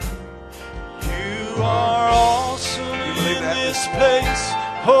are awesome in this place,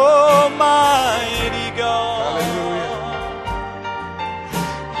 Almighty God. Hallelujah.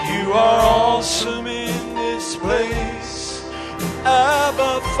 You are awesome in this place,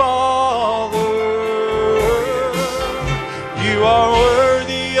 Abba Father. You are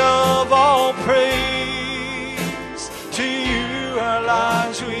worthy of all praise. To you our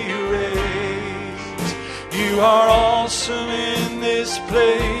lives we raise. You are awesome in this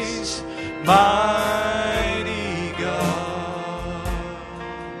place, mighty God.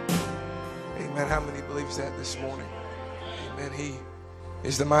 Amen. How many believes that this morning? Amen. He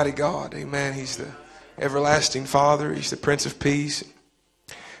is the mighty God. Amen. He's the everlasting Father. He's the Prince of Peace.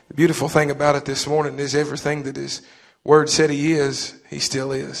 The beautiful thing about it this morning is everything that His Word said He is, He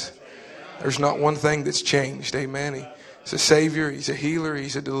still is. There's not one thing that's changed. Amen. He's a Savior. He's a healer.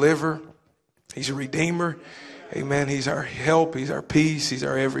 He's a deliverer. He's a Redeemer. Amen. He's our help. He's our peace. He's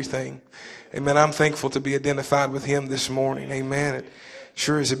our everything. Amen. I'm thankful to be identified with Him this morning. Amen. It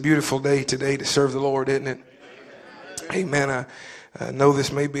sure is a beautiful day today to serve the Lord, isn't it? Amen. I know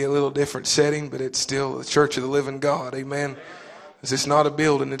this may be a little different setting, but it's still the Church of the Living God. Amen. It's not a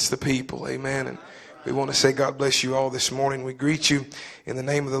building, it's the people. Amen. And we want to say God bless you all this morning. We greet you in the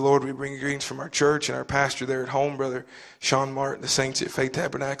name of the Lord. We bring greetings from our church and our pastor there at home, Brother Sean Martin, the saints at Faith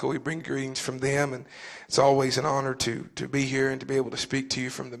Tabernacle. We bring greetings from them, and it's always an honor to be here and to be able to speak to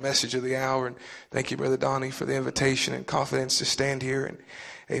you from the message of the hour. And thank you, Brother Donnie, for the invitation and confidence to stand here. And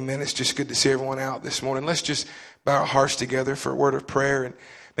amen. It's just good to see everyone out this morning. Let's just bow our hearts together for a word of prayer. And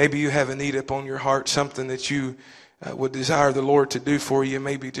maybe you have a need upon your heart, something that you would desire the Lord to do for you.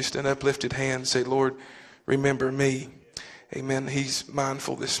 Maybe just an uplifted hand. Say, Lord, remember me. Amen. He's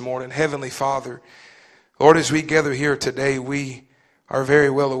mindful this morning. Heavenly Father, Lord, as we gather here today, we are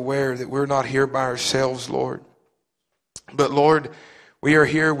very well aware that we're not here by ourselves, Lord. But Lord, we are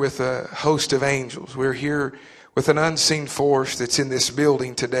here with a host of angels. We're here with an unseen force that's in this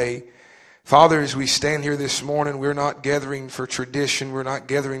building today. Father, as we stand here this morning, we're not gathering for tradition. We're not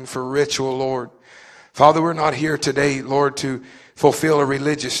gathering for ritual, Lord. Father, we're not here today, Lord, to fulfill a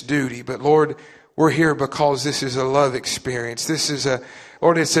religious duty. But Lord, we're here because this is a love experience. This is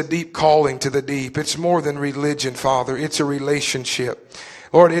Lord, it's a deep calling to the deep. It's more than religion, Father. It's a relationship.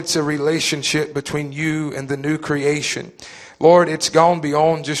 Lord, it's a relationship between you and the new creation. Lord, it's gone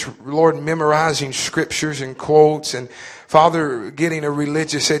beyond just, Lord, memorizing scriptures and quotes and, Father, getting a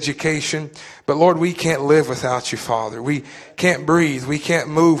religious education. But Lord, we can't live without you, Father. We can't breathe. We can't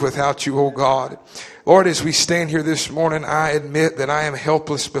move without you, oh God. Lord, as we stand here this morning, I admit that I am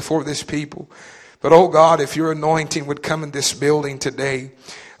helpless before this people. But oh God, if your anointing would come in this building today,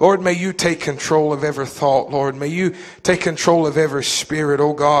 Lord, may you take control of every thought, Lord. May you take control of every spirit,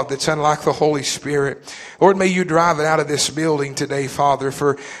 oh God, that's unlike the Holy Spirit. Lord, may you drive it out of this building today, Father,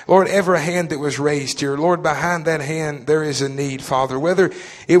 for, Lord, every hand that was raised here, Lord, behind that hand there is a need, Father, whether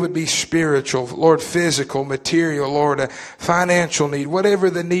it would be spiritual, Lord, physical, material, Lord, a financial need, whatever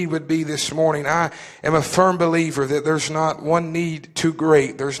the need would be this morning. I am a firm believer that there's not one need too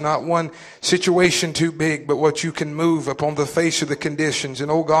great. There's not one situation too big, but what you can move upon the face of the conditions. And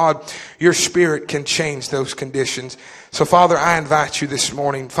oh God, your Spirit can change those conditions. So Father, I invite you this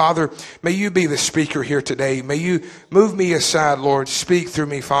morning. Father, may you be the speaker here today. May you move me aside, Lord. Speak through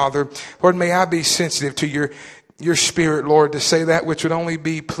me, Father. Lord, may I be sensitive to your Spirit, Lord, to say that which would only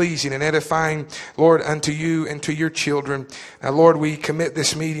be pleasing and edifying, Lord, unto you and to your children. Now, Lord, we commit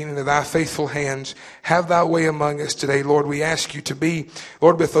this meeting into thy faithful hands. Have thy way among us today, Lord. We ask you to be,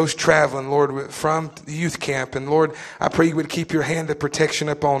 Lord, with those traveling, Lord, from the youth camp. And Lord, I pray you would keep your hand of protection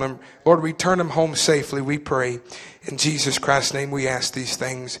upon them. Lord, return them home safely, we pray. In Jesus Christ's name we ask these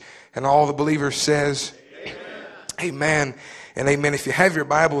things. And all the believers says, amen and amen. If you have your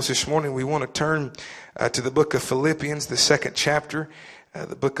Bibles this morning, we want to turn to the book of Philippians, the second chapter.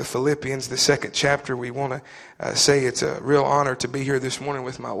 The book of Philippians, the second chapter. We want to say it's a real honor to be here this morning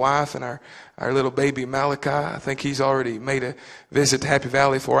with my wife and our little baby Malachi. I think he's already made a visit to Happy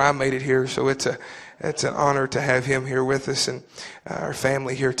Valley before I made it here. So it's an honor to have him here with us and our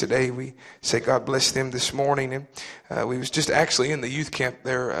family here today. We say God bless them this morning. And we was just actually in the youth camp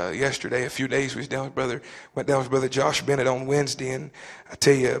there yesterday. A few days we went down with Brother Josh Bennett on Wednesday. And I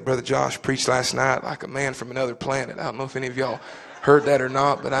tell you, Brother Josh preached last night like a man from another planet. I don't know if any of y'all heard that or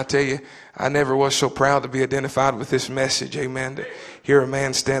not, but I tell you, I never was so proud to be identified with this message. Amen. To hear a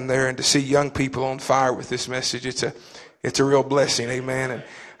man stand there and to see young people on fire with this message, it's a real blessing. Amen. And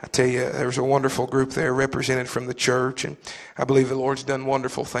I tell you, there's a wonderful group there represented from the church, and I believe the Lord's done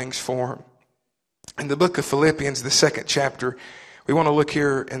wonderful things for them. In the book of Philippians, the second chapter, we want to look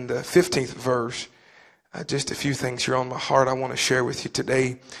here in the 15th verse. Just a few things here on my heart I want to share with you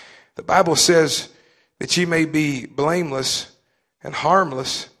today. The Bible says, that ye may be blameless and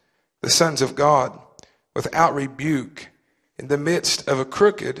harmless, the sons of God, without rebuke, in the midst of a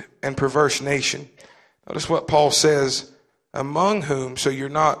crooked and perverse nation. Notice what Paul says, among whom, so you're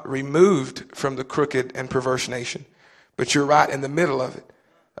not removed from the crooked and perverse nation, but you're right in the middle of it.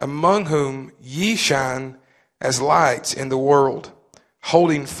 Among whom ye shine as lights in the world,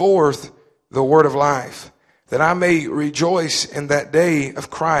 holding forth the word of life, that I may rejoice in that day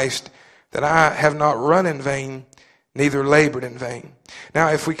of Christ, that I have not run in vain, neither labored in vain. Now,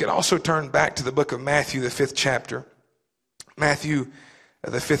 if we could also turn back to the book of Matthew, the 5th chapter. Matthew,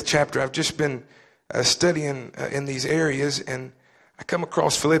 the 5th chapter. I've just been studying in these areas, and I come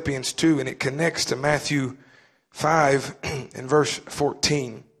across Philippians 2, and it connects to Matthew 5 and verse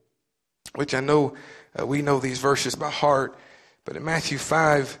 14, which I know we know these verses by heart. But in Matthew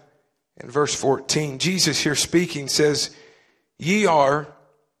 5 and verse 14, Jesus here speaking says, ye are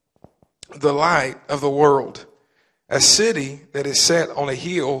the light of the world. A city that is set on a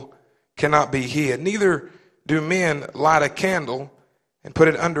hill cannot be hid. Neither do men light a candle and put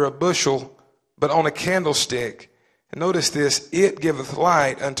it under a bushel, but on a candlestick. And notice this, it giveth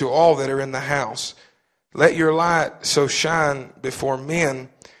light unto all that are in the house. Let your light so shine before men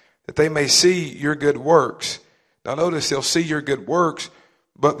that they may see your good works. Now notice, they'll see your good works,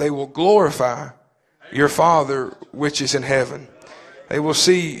 but they will glorify your Father which is in heaven. They will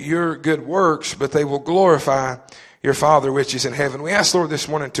see your good works, but they will glorify your Father which is in heaven. We ask, Lord, this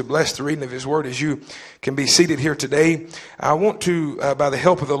morning to bless the reading of His Word as you can be seated here today. I want to, by the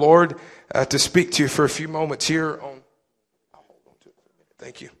help of the Lord, to speak to you for a few moments here on,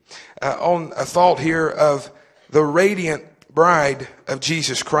 thank you, on a thought here of the radiant bride of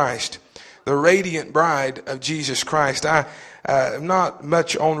Jesus Christ. The radiant bride of Jesus Christ. I'm not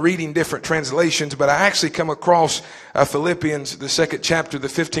much on reading different translations, but I actually come across Philippians, the 2nd chapter, the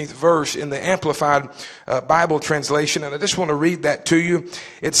 15th verse in the Amplified Bible translation. And I just want to read that to you.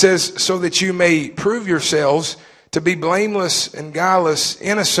 It says, so that you may prove yourselves to be blameless and guileless,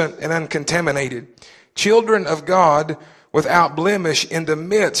 innocent and uncontaminated, children of God without blemish in the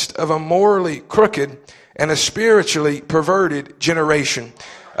midst of a morally crooked and a spiritually perverted generation.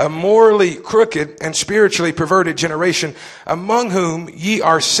 A morally crooked and spiritually perverted generation, among whom ye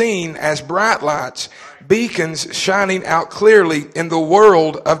are seen as bright lights, beacons shining out clearly in the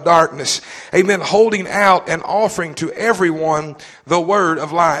world of darkness. Amen. Holding out and offering to everyone the word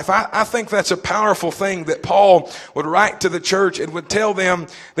of life. I think that's a powerful thing that Paul would write to the church and would tell them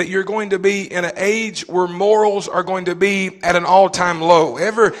that you're going to be in an age where morals are going to be at an all-time low.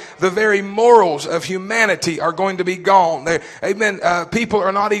 The very morals of humanity are going to be gone. People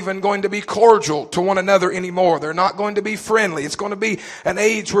are not even going to be cordial to one another anymore. They're not going to be friendly. It's going to be an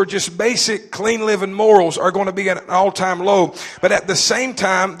age where just basic clean living morals are going to be at an all-time low. But at the same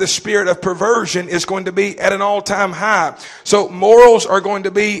time, the spirit of perversion is going to be at an all-time high. So morals are going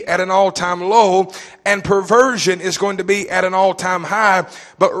to be at an all-time low, and perversion is going to be at an all-time high.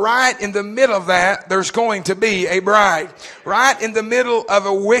 But right in the middle of that, there's going to be a bride. Right in the middle of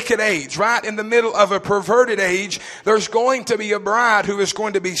a wicked age, right in the middle of a perverted age, there's going to be a bride who is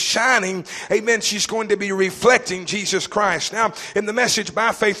going to be shining. Amen. She's going to be reflecting Jesus Christ. Now, in the message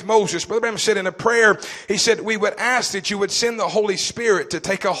By Faith Moses, Brother Branham said in a prayer, he said, we would ask that you would send the Holy Spirit to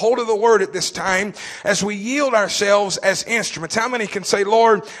take a hold of the word at this time as we yield ourselves as instruments. How many can say,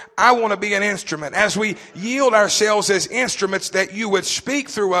 Lord, I want to be an instrument? As we yield ourselves as instruments, that you would speak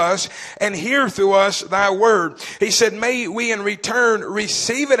through us and hear through us thy word. He said, may we in return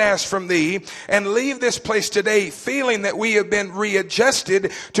receive it as from thee and leave this place today feeling that we have been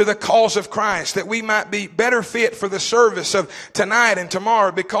readjusted to the cause of Christ, that we might be better fit for the service of tonight and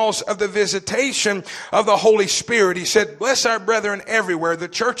tomorrow because of the visitation of the Holy Spirit. He said, bless our brethren everywhere, the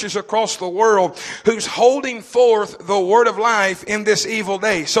churches across the world who's holding forth the word of life in this evil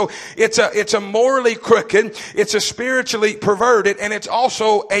day. So it's a morally crooked, it's a spiritually perverted, and it's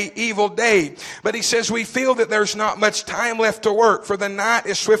also a evil day. But he says we feel that there's not much time left to work, for the night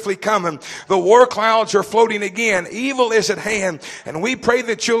is swiftly coming. The war clouds are floating again. Evil is at hand, and we pray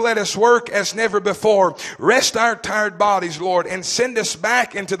that you'll let us work as never before. Rest our tired bodies, Lord, and send us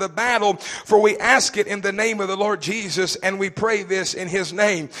back into the battle, for we ask it in the name of the Lord Jesus, and we pray this in his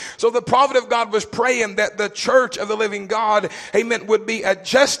name. So the prophet of God was praying that the church of the living God, amen, would be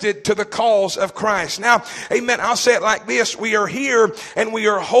adjusted to the cause of Christ. Now, amen, I'll say it like this. We are here and we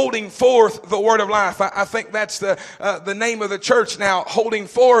are holding forth the word of life. I think that's the name of the church now, holding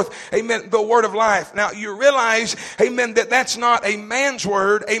forth, amen, the word of life. Now, you realize, amen, that that's not a man's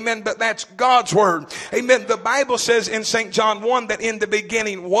word, amen, but that's God's word. Amen. The Bible says in St. John 1 that in the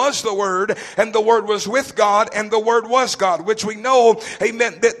beginning was the Word, and the the Word was with God, and the Word was God, which we know,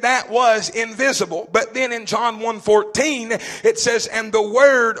 amen, that was invisible. But then in John 1:14, it says, and the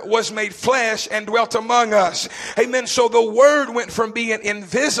Word was made flesh and dwelt among us. Amen. So the Word went from being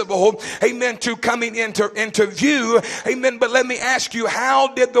invisible, amen, to coming into view. Amen. But let me ask you,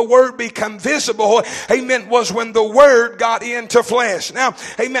 how did the Word become visible? Amen. Was when the Word got into flesh. Now,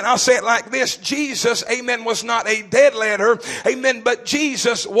 amen, I'll say it like this. Jesus, amen, was not a dead letter. Amen. But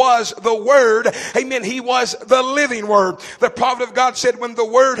Jesus was the Word. Amen. He was the living Word. The prophet of God said, when the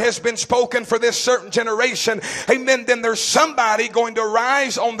Word has been spoken for this certain generation, amen, then there's somebody going to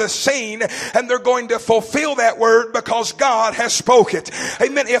rise on the scene, and they're going to fulfill that Word because God has spoke it.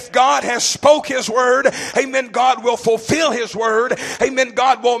 Amen. If God has spoke His Word, amen, God will fulfill His Word. Amen.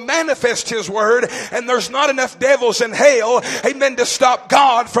 God will manifest His Word, and there's not enough devils in hell, amen, to stop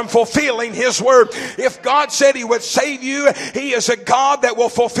God from fulfilling His Word. If God said He would save you, He is a God that will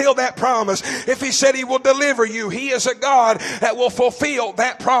fulfill that promise. If He said He will deliver you, He is a God that will fulfill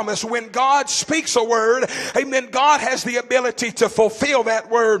that promise. When God speaks a word, amen, God has the ability to fulfill that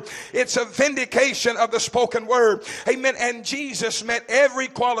word. It's a vindication of the spoken word. Amen. And Jesus met every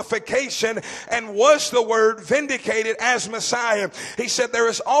qualification and was the Word vindicated as Messiah. He said there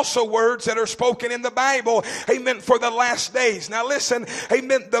is also words that are spoken in the Bible, amen, for the last days. Now listen,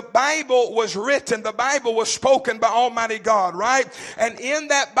 amen, the Bible was written, the Bible was spoken by Almighty God, right? And in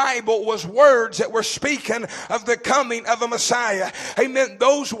that Bible was words that were speaking of the coming of a Messiah. Amen.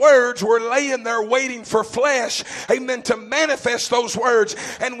 Those words were laying there waiting for flesh, amen, to manifest those words.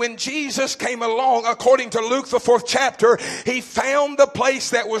 And when Jesus came along, according to Luke the 4th chapter, He found the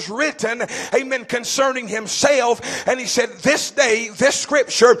place that was written, amen, concerning Himself, and He said, this day, this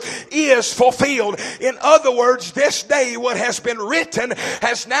scripture is fulfilled. In other words, this day what has been written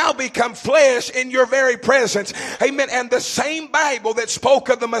has now become flesh in your very presence. Amen. And the same Bible that spoke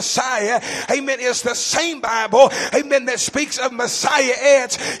of the Messiah, amen, is the same Bible, amen, that speaks of Messiah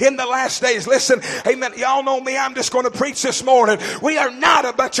in the last days. Listen, amen, y'all know me, I'm just going to preach this morning. We are not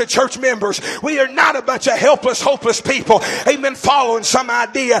a bunch of church members. We are not a bunch of helpless, hopeless people, amen, following some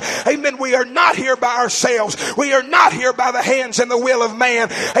idea. Amen. We are not here by ourselves. We are not here by the hands and the will of man.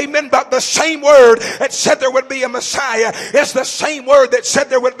 Amen. But the same word that said there would be a Messiah is the same word that said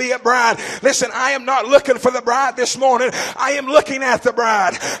there would be a bride. Listen, I am not looking for the bride this morning. I am looking at the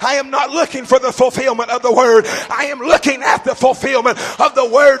bride. I am not looking for the fulfillment of the word. I am looking at the fulfillment of the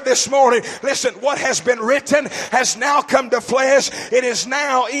word this morning. Listen, what has been written has now come to flesh. It is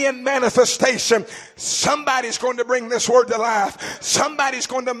now in manifestation. Somebody's going to bring this word to life. Somebody's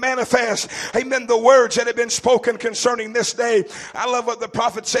going to manifest, amen, the words that have been spoken concerning this day. I love what the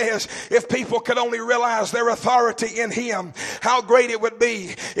prophet says. If people could only realize their authority in Him, how great it would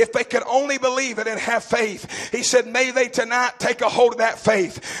be if they could only believe it and have faith. He said, may they tonight take a hold of that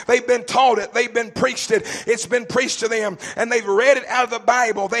faith. They've been taught it. They've been preached it. It's been preached to them, and they've read it out of the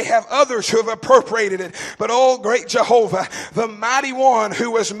Bible. They have others who have appropriated it. But oh, great Jehovah, the mighty one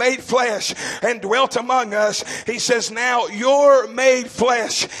who was made flesh and dwelt among us, He says, now you're made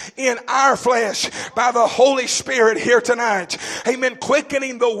flesh in our flesh by the Holy Spirit here tonight. Amen.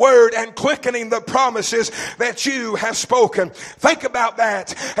 Quickening the word and quickening the promises that you have spoken. Think about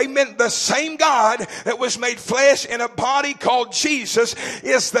that. Amen. The same God that was made flesh in a body called Jesus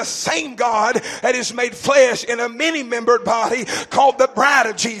is the same God that is made flesh in a many-membered body called the bride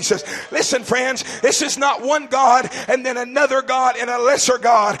of Jesus. Listen, friends, this is not one God and then another God and a lesser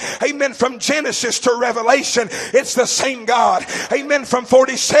God. Amen. From Genesis to Revelation, it's the same God. Amen. From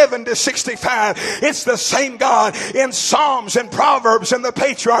 47 to 65, it's the same God. In Psalms and Proverbs and the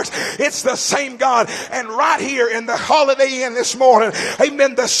patriarchs, it's the same God. And right here in the Holiday Inn this morning,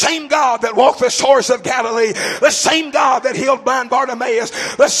 amen, the same God that walked the shores of Galilee, the same God that healed blind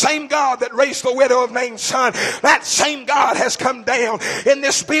Bartimaeus, the same God that raised the widow of Nain's son, that same God has come down in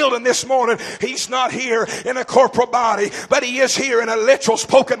this building this morning. He's not here in a corporal body, but He is here in a literal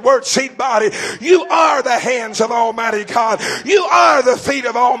spoken word seed body. You are the hands of Almighty God. You are the feet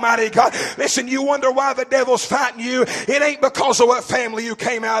of Almighty God. Listen, you wonder why the devil's fighting you. It ain't because of what family you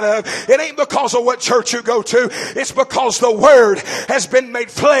came out of. It ain't because of what church you go to. It's because the word has been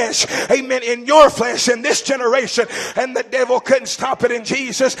made flesh, amen, in your flesh in this generation. And the devil couldn't stop it in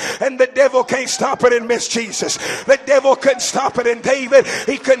Jesus, and the devil can't stop it in Miss Jesus. The devil couldn't stop it in David.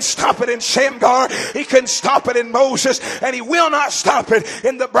 He couldn't stop it in Shamgar. He couldn't stop it in Moses, and he will not stop it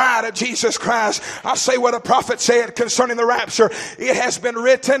in the bride of Jesus Christ. I'll say what a prophet said concerning the rapture. It has been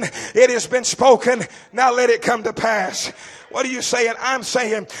written. It has been spoken. Now let it come to pass. What are you saying? I'm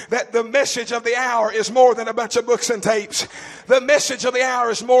saying that the message of the hour is more than a bunch of books and tapes. The message of the hour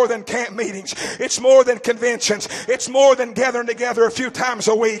is more than camp meetings. It's more than conventions. It's more than gathering together a few times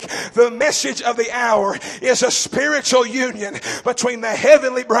a week. The message of the hour is a spiritual union between the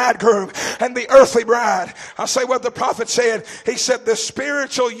heavenly bridegroom and the earthly bride. I'll say what the prophet said. He said the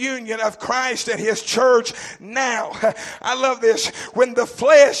spiritual union of Christ and his church now. I love this. When the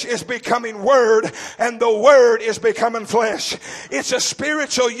flesh is becoming word and the word is becoming flesh. It's a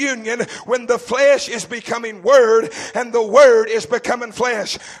spiritual union when the flesh is becoming word and the word is becoming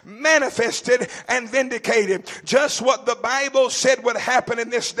flesh. Manifested and vindicated. Just what the Bible said would happen in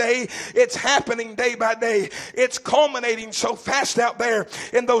this day, it's happening day by day. It's culminating so fast out there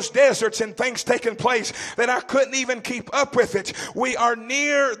in those deserts and things taking place that I couldn't even keep up with it. We are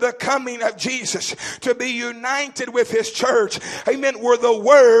near the coming of Jesus to be united with his church. Amen. Where the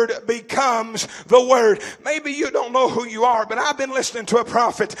word becomes the word. Maybe you don't know who you are, but I've been listening to a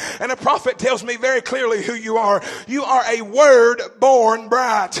prophet, and a prophet tells me very clearly who you are. You are a word-born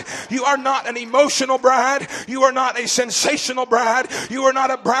bride. You are not an emotional bride. You are not a sensational bride. You are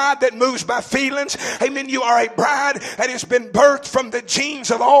not a bride that moves by feelings. Amen. You are a bride that has been birthed from the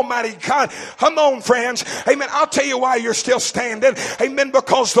genes of Almighty God. Come on, friends. Amen. I'll tell you why you're still standing. Amen.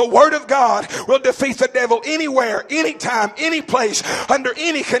 Because the word of God will defeat the devil anywhere, anytime, any place, under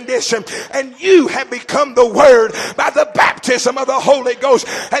any condition. And you have become the word by the baptism of the Holy Ghost.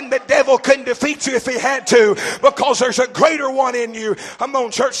 And the devil couldn't defeat you if he had to, because there's a greater one in you. Come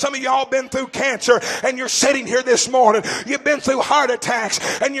on, church. Some of y'all been through cancer and you're sitting here this morning. You've been through heart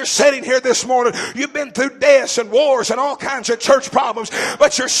attacks and you're sitting here this morning. You've been through deaths and wars and all kinds of church problems,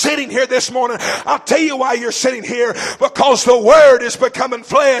 but you're sitting here this morning. I'll tell you why you're sitting here. Because the word is becoming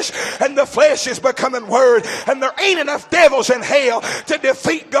flesh and the flesh is becoming word, and there ain't enough devils in hell to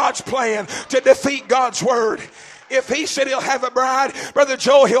defeat God's plan, to defeat God's word. If he said he'll have a bride, Brother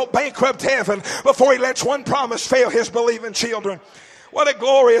Joel, he'll bankrupt heaven before he lets one promise fail his believing children. What a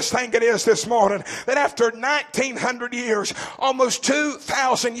glorious thing it is this morning that after 1900 years, almost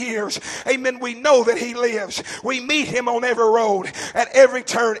 2,000 years, amen, we know that he lives. We meet him on every road, at every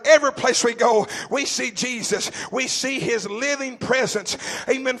turn, every place we go. We see Jesus. We see his living presence,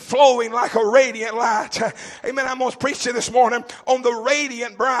 amen, flowing like a radiant light. Amen. I'm going to preach to you this morning on the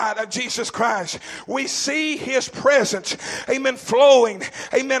radiant bride of Jesus Christ. We see his presence, amen, flowing,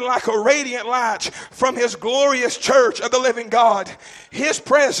 amen, like a radiant light from his glorious church of the living God. His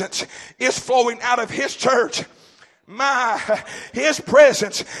presence is flowing out of his church. His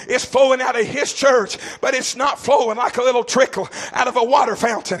presence is flowing out of his church, but it's not flowing like a little trickle out of a water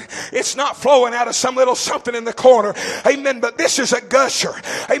fountain. It's not flowing out of some little something in the corner. Amen. But this is a gusher.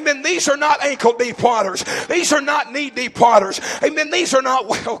 Amen. These are not ankle deep waters. These are not knee deep waters. Amen. These are not,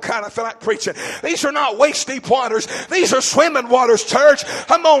 well, kind of feel like preaching. These are not waist deep waters. These are swimming waters, church.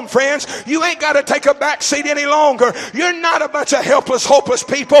 Come on, friends. You ain't got to take a back seat any longer. You're not a bunch of helpless, hopeless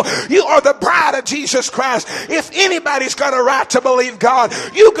people. You are the bride of Jesus Christ. If anybody's got a right to believe God,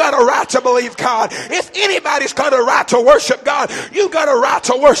 you got a right to believe God. If anybody's got a right to worship God, you got a right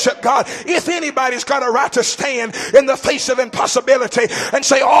to worship God. If anybody's got a right to stand in the face of impossibility and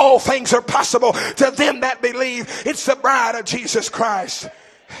say all things are possible to them that believe, it's the bride of Jesus Christ.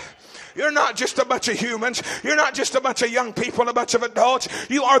 You're not just a bunch of humans. You're not just a bunch of young people and a bunch of adults.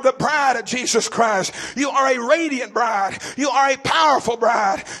 You are the bride of Jesus Christ. You are a radiant bride. You are a powerful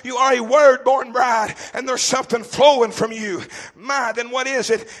bride. You are a word-born bride. And there's something flowing from you. Then what is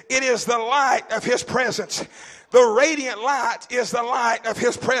it? It is the light of his presence. The radiant light is the light of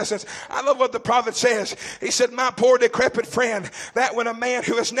his presence. I love what the prophet says. He said, my poor decrepit friend, that when a man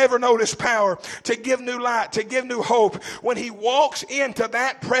who has never known his power to give new light, to give new hope, when he walks into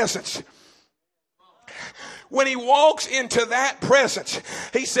that presence, when he walks into that presence,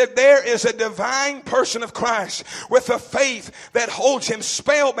 he said there is a divine person of Christ with a faith that holds him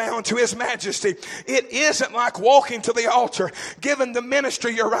spellbound to his majesty. It isn't like walking to the altar, giving the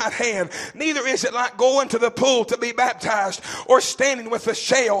ministry your right hand. Neither is it like going to the pool to be baptized or standing with the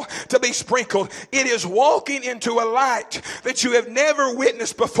shell to be sprinkled. It is walking into a light that you have never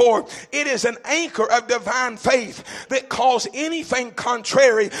witnessed before. It is an anchor of divine faith that calls anything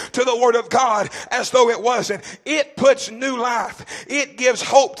contrary to the word of God as though it wasn't. It puts new life. It gives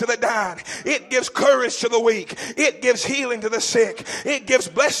hope to the dying. It gives courage to the weak. It gives healing to the sick. It gives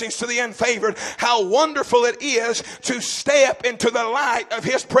blessings to the unfavored. How wonderful it is to step into the light of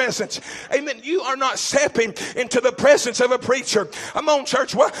his presence. Amen. You are not stepping into the presence of a preacher. Come on,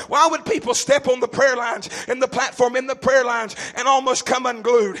 church. Why would people step on the prayer lines, in the platform, in the prayer lines, and almost come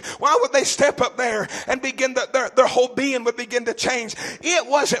unglued? Why would they step up there and begin their whole being would begin to change? It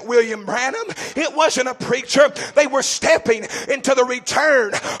wasn't William Branham. It wasn't a preacher. preacher. They were stepping into the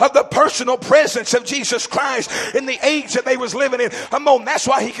return of the personal presence of Jesus Christ in the age that they was living in. Come on, that's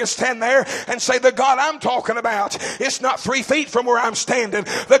why he can stand there and say, the God I'm talking about, it's not 3 feet from where I'm standing.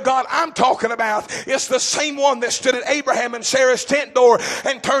 The God I'm talking about is the same one that stood at Abraham and Sarah's tent door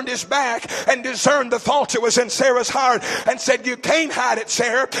and turned his back and discerned the thoughts that was in Sarah's heart and said, you can't hide it,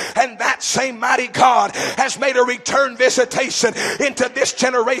 Sarah. And that same mighty God has made a return visitation into this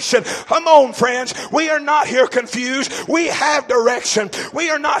generation. Come on, friends. We are not here confused. We have direction. We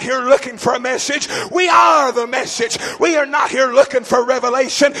are not here looking for a message. We are the message. We are not here looking for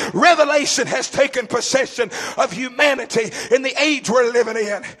revelation. Revelation has taken possession of humanity in the age we're living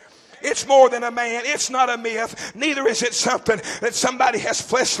in. It's more than a man. It's not a myth. Neither is it something that somebody has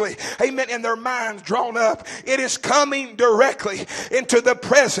fleshly, amen, in their minds drawn up. It is coming directly into the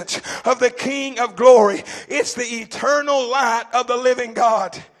presence of the King of glory. It's the eternal light of the living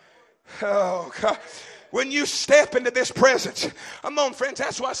God. Oh, God. When you step into this presence, come on, friends,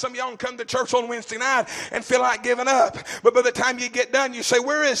 that's why some of y'all come to church on Wednesday night and feel like giving up. But by the time you get done, you say,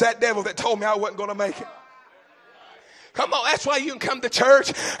 where is that devil that told me I wasn't going to make it? Come on, that's why you can come to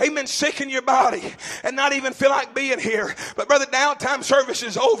church, amen, sick in your body and not even feel like being here. But brother, downtime service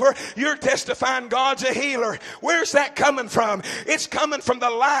is over. You're testifying God's a healer. Where's that coming from? It's coming from the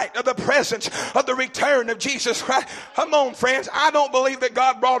light of the presence of the return of Jesus Christ. Come on, friends. I don't believe that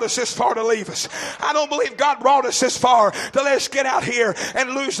God brought us this far to leave us. I don't believe God brought us this far to let us get out here and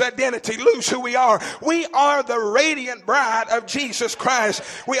lose identity, lose who we are. We are the radiant bride of Jesus Christ.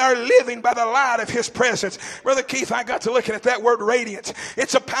 We are living by the light of his presence. Brother Keith, I got to looking at that word radiant.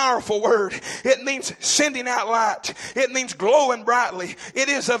 It's a powerful word. It means sending out light. It means glowing brightly. It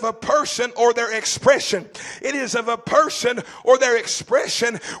is of a person or their expression. It is of a person or their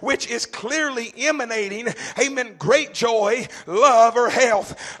expression which is clearly emanating, amen, great joy, love, or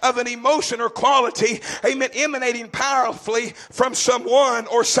health, of an emotion or quality, amen, emanating powerfully from someone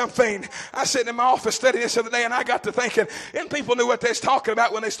or something. I sat in my office studying this the other day and I got to thinking, and people knew what they was talking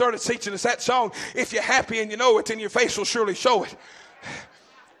about when they started teaching us that song, if you're happy and you know it, then your face will surely show it.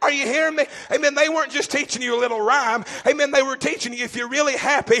 Are you hearing me? Amen. They weren't just teaching you a little rhyme. Amen. They were teaching you if you're really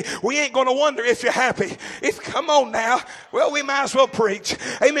happy, we ain't going to wonder if you're happy. Come on now. Well, we might as well preach.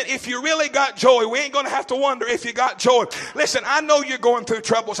 Amen. If you really got joy, we ain't going to have to wonder if you got joy. Listen, I know you're going through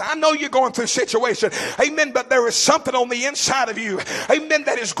troubles. I know you're going through situations. Amen. But there is something on the inside of you. Amen.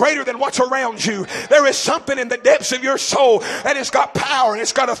 That is greater than what's around you. There is something in the depths of your soul that has got power and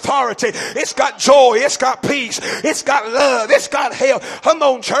it's got authority. It's got joy. It's got peace. It's got love. It's got health. Come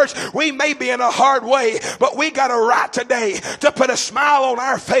on, church, we may be in a hard way, but we got a right today to put a smile on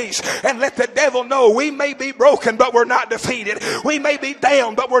our face and let the devil know we may be broken, but we're not defeated. We may be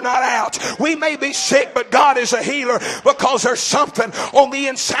down, but we're not out. We may be sick, but God is a healer because there's something on the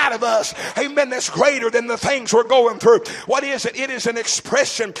inside of us, amen, that's greater than the things we're going through. What is it? It is an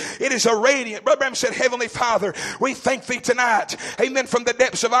expression. It is a radiant. Brother Branham said, Heavenly Father, we thank thee tonight, amen, from the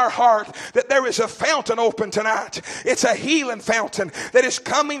depths of our heart that there is a fountain open tonight. It's a healing fountain that is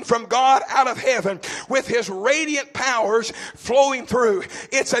coming from God out of heaven with his radiant powers flowing through.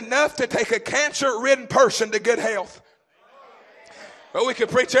 It's enough to take a cancer-ridden person to good health. Well, we could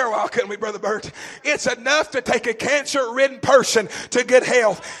preach there a while, couldn't we, Brother Bert? It's enough to take a cancer-ridden person to good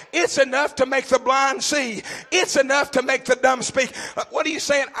health. It's enough to make the blind see. It's enough to make the dumb speak. What are you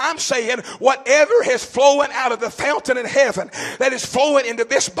saying? I'm saying whatever is flowing out of the fountain in heaven that is flowing into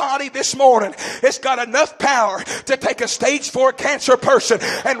this body this morning, it's got enough power to take a stage 4 cancer person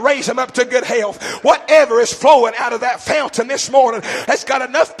and raise them up to good health. Whatever is flowing out of that fountain this morning has got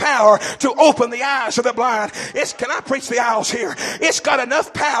enough power to open the eyes of the blind. Can I preach the aisles here? It's got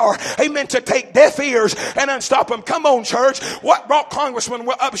enough power, amen, to take deaf ears and unstop them. Come on, church. What brought Congressman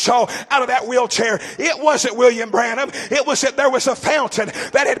Upshaw out of that wheelchair? It wasn't William Branham. It was that there was a fountain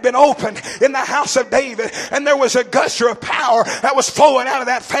that had been opened in the house of David, and there was a gusher of power that was flowing out of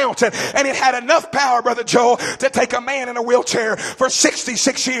that fountain, and it had enough power, Brother Joel, to take a man in a wheelchair for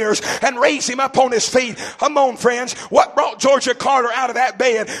 66 years and raise him up on his feet. Come on, friends. What brought Georgia Carter out of that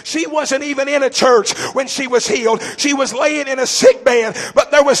bed? She wasn't even in a church when she was healed. She was laying in a sick bed,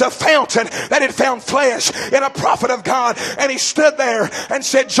 but there was a fountain that had found flesh in a prophet of God, and he stood there and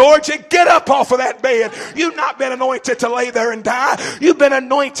said, Georgia, get up off of that bed. You've not been anointed to lay there and die. You've been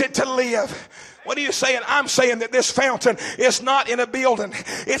anointed to live. What are you saying? I'm saying that this fountain is not in a building.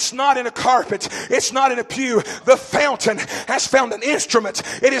 It's not in a carpet. It's not in a pew. The fountain has found an instrument.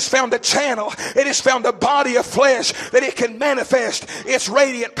 It has found a channel. It has found a body of flesh that it can manifest its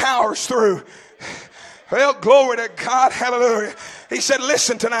radiant powers through. Well, glory to God. Hallelujah. He said,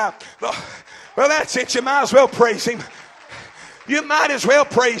 listen tonight. Well, that's it. You might as well praise him. You might as well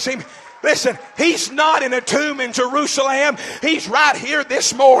praise him. Listen, he's not in a tomb in Jerusalem. He's right here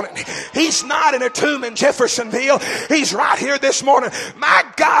this morning. He's not in a tomb in Jeffersonville. He's right here this morning. My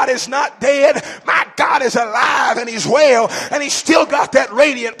God is not dead. My God is alive and he's well. And he's still got that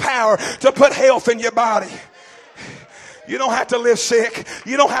radiant power to put health in your body. You don't have to live sick.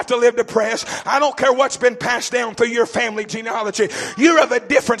 You don't have to live depressed. I don't care what's been passed down through your family genealogy. You're of a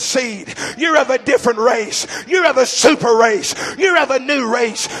different seed. You're of a different race. You're of a super race. You're of a new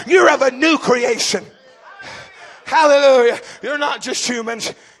race. You're of a new creation. Hallelujah. You're not just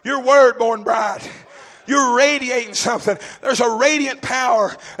humans. You're word-born bride. You're radiating something. There's a radiant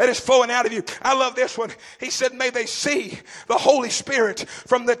power that is flowing out of you. I love this one. He said, may they see the Holy Spirit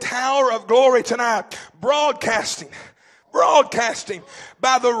from the tower of glory tonight, broadcasting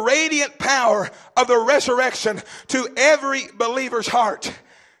by the radiant power of the resurrection to every believer's heart.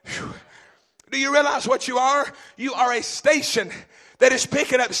 Whew. Do you realize what you are? You are a station that is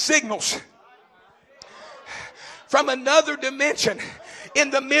picking up signals from another dimension in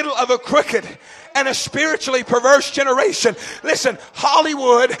the middle of a crooked and a spiritually perverse generation. Listen,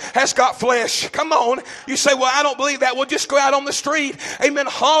 Hollywood has got flesh. Come on. You say, well, I don't believe that. Well, just go out on the street. Amen.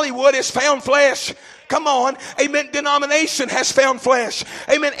 Hollywood has found flesh. Come on. Amen. Denomination has found flesh.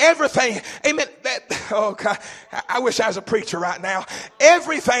 Amen. Everything. Amen. Oh God. I wish I was a preacher right now.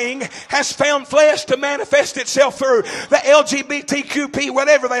 Everything has found flesh to manifest itself through. The LGBTQP,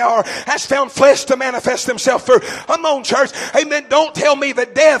 whatever they are, has found flesh to manifest themselves through. Come on, church. Amen. Don't tell me the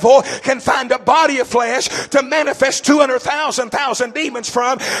devil can find a body of flesh to manifest 200,000 demons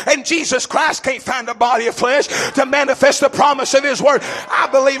from, and Jesus Christ can't find a body of flesh to manifest the promise of his word. I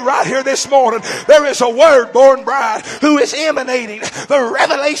believe right here this morning there is a word-born bride who is emanating the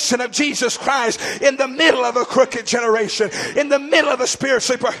revelation of Jesus Christ in the middle of a crooked generation, in the middle of a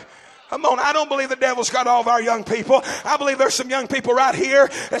spiritually... Come on, I don't believe the devil's got all of our young people. I believe there's some young people right here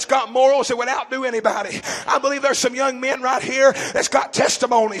that's got morals that would outdo anybody. I believe there's some young men right here that's got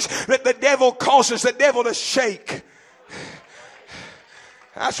testimonies that the devil causes the devil to shake.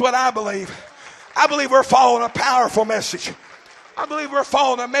 That's what I believe. I believe we're following a powerful message. I believe we're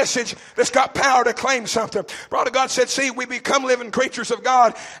following a message that's got power to claim something. Brother God said, see, we become living creatures of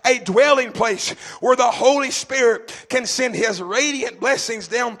God, a dwelling place where the Holy Spirit can send his radiant blessings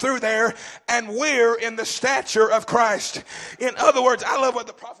down through there, and we're in the stature of Christ. In other words, I love what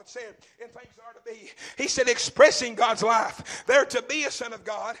the prophet said in things that are to be. He said, expressing God's life. There to be a son of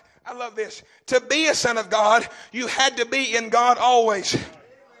God. I love this. To be a son of God, you had to be in God always.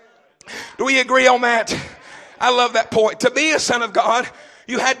 Do we agree on that? I love that point. To be a son of God,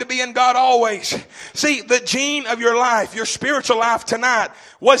 you had to be in God always. See, the gene of your life, your spiritual life tonight,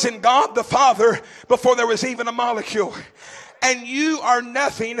 was in God the Father before there was even a molecule. And you are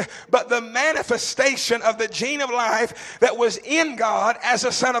nothing but the manifestation of the gene of life that was in God as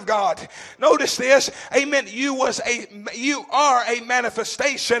a son of God. Notice this. Amen. You are a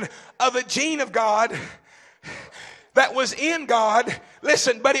manifestation of a gene of God that was in God.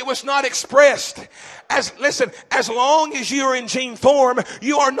 Listen, but it was not expressed. As long as you're in gene form,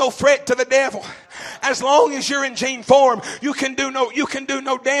 you are no threat to the devil. As long as you're in gene form, you can do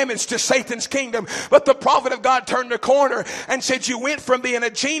no damage to Satan's kingdom. But the prophet of God turned the corner and said, you went from being a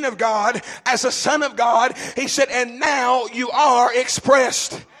gene of God as a son of God. He said, and now you are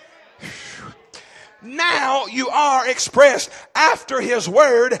expressed. Now you are expressed after his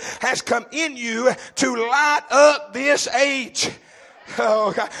word has come in you to light up this age.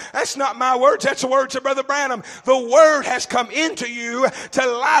 Oh, God. That's not my words. That's the words of Brother Branham. The word has come into you to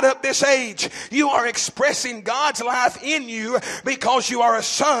light up this age. You are expressing God's life in you because you are a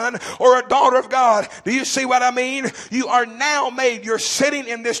son or a daughter of God. Do you see what I mean? You are now made. You're sitting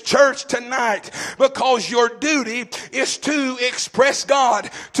in this church tonight because your duty is to express God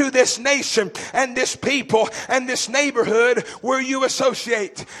to this nation and this people and this neighborhood where you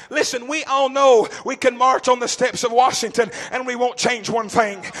associate. Listen, we all know we can march on the steps of Washington and we won't change one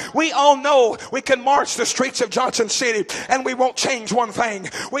thing. We all know we can march the streets of Johnson City and we won't change one thing.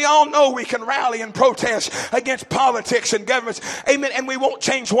 We all know we can rally and protest against politics and governments. Amen. And we won't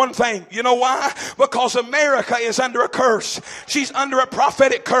change one thing. You know why? Because America is under a curse. She's under a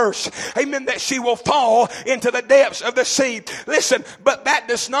prophetic curse. Amen. That she will fall into the depths of the sea. Listen, but that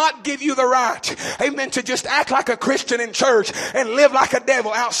does not give you the right, amen, to just act like a Christian in church and live like a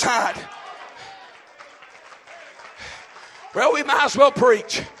devil outside. Well, we might as well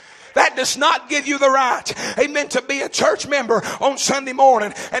preach. That does not give you the right, amen, to be a church member on Sunday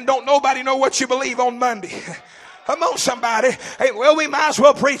morning and don't nobody know what you believe on Monday. Come on, somebody. Hey, well, we might as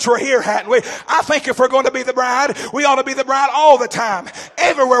well preach. We're here, hadn't we? I think if we're going to be the bride, we ought to be the bride all the time.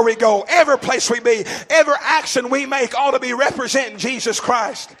 Everywhere we go, every place we be, every action we make ought to be representing Jesus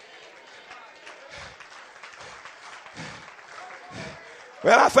Christ.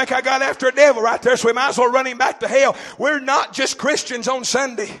 Well, I think I got after a devil right there, so we might as well run him back to hell. We're not just Christians on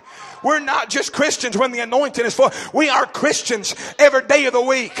Sunday. We're not just Christians when the anointing is full. We are Christians every day of the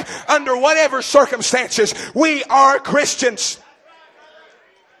week. Under whatever circumstances, we are Christians.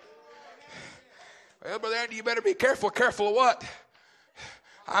 Well, Brother Andy, you better be careful. Careful of what?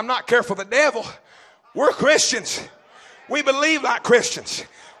 I'm not careful of the devil. We're Christians. We believe like Christians.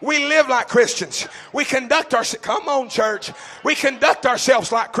 We live like Christians. We conduct ourselves. Come on, church. We conduct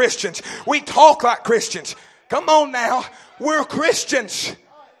ourselves like Christians. We talk like Christians. Come on now. We're Christians.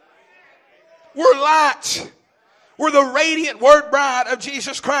 We're lights. We're the radiant word bride of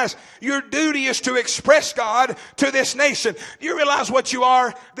Jesus Christ. Your duty is to express God to this nation. Do you realize what you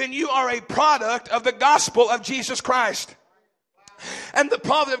are? Then you are a product of the gospel of Jesus Christ. And the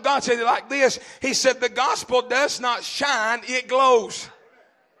prophet of God said it like this. He said, the gospel does not shine, it glows.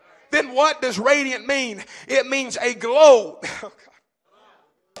 Then what does radiant mean? It means a glow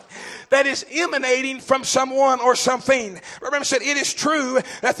that is emanating from someone or something. Remember, said it is true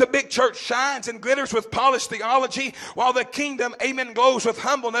that the big church shines and glitters with polished theology, while the kingdom, amen, glows with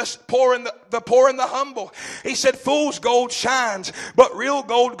humbleness, poor and the poor and the humble. He said, fool's gold shines, but real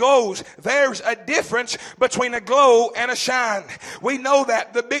gold glows. There's a difference between a glow and a shine. We know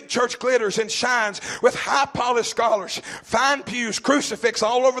that the big church glitters and shines with high polished scholars, fine pews, crucifix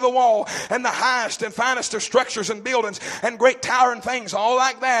all over the wall, and the highest and finest of structures and buildings, and great towering things, all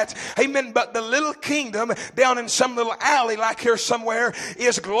like that. Amen. But the little kingdom down in some little alley like here somewhere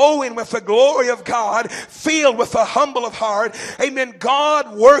is glowing with the glory of God, filled with the humble of heart. Amen.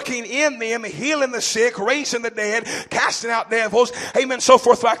 God working in them, healing the sick, raising the dead, casting out devils. Amen. So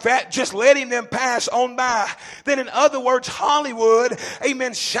forth like that. Just letting them pass on by. Then in other words, Hollywood,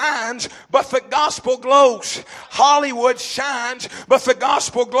 amen, shines, but the gospel glows. Hollywood shines, but the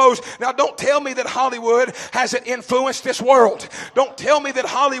gospel glows. Now don't tell me that Hollywood hasn't influenced this world. Don't tell me that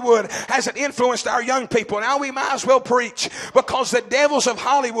Hollywood hasn't influenced our young people. Now we might as well preach, because the devils of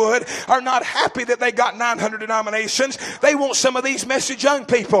Hollywood are not happy that they got 900 denominations. They want some of these message young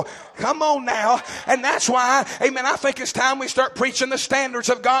people. Come on now. And that's why, amen, I think it's time we start preaching the standards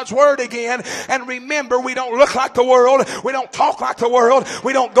of God's word again. And remember, we don't look like the world. We don't talk like the world.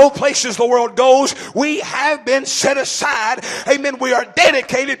 We don't go places the world goes. We have been set aside. Amen. We are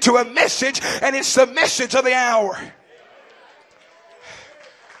dedicated to a message, and it's the message of the hour.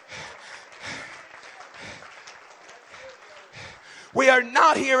 We are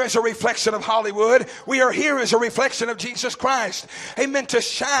not here as a reflection of Hollywood. We are here as a reflection of Jesus Christ. Amen. To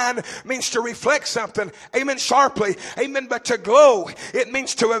shine means to reflect something. Amen. Sharply. Amen. But to glow, it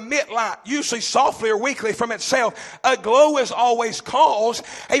means to emit light, usually softly or weakly from itself. A glow is always caused,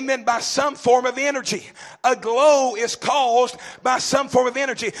 amen, by some form of energy. A glow is caused by some form of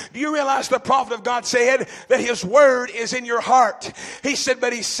energy. Do you realize the prophet of God said that his word is in your heart? He said,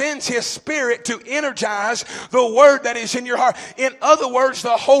 but he sends his spirit to energize the word that is in your heart. In other words, the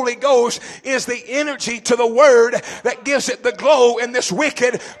Holy Ghost is the energy to the word that gives it the glow in this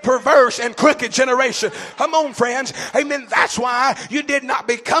wicked, perverse, and crooked generation. Come on, friends. Amen. That's why you did not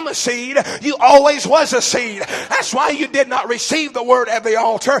become a seed. You always was a seed. That's why you did not receive the word at the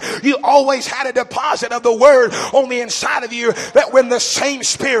altar. You always had a deposit of the word on the inside of you, that when the same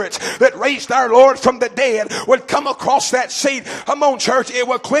spirit that raised our Lord from the dead would come across that seed, come on, church, it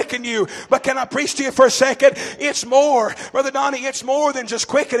will quicken you. But can I preach to you for a second? It's more, Brother Donnie, it's more than just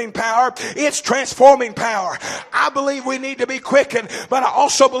quickening power. It's transforming power. I believe we need to be quickened, but I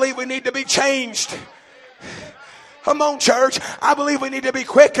also believe we need to be changed. Come on, church. I believe we need to be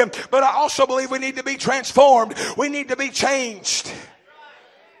quickened, but I also believe we need to be transformed. We need to be changed.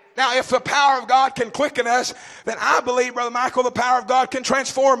 Now, if the power of God can quicken us, then I believe, Brother Michael, the power of God can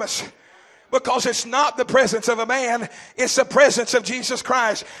transform us. Because it's not the presence of a man, it's the presence of Jesus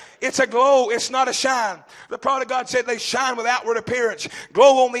Christ. It's a glow, it's not a shine. The prophet of God said they shine with outward appearance,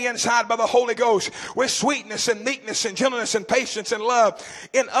 glow on the inside by the Holy Ghost, with sweetness and meekness and gentleness and patience and love.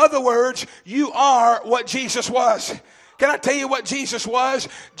 In other words, you are what Jesus was. Can I tell you what Jesus was?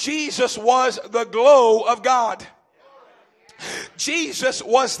 Jesus was the glow of God. Jesus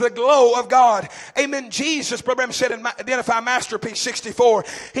was the glow of God. Amen. Jesus, Brother said in Identify Masterpiece 64,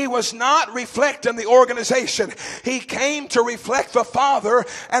 he was not reflecting the organization. He came to reflect the Father,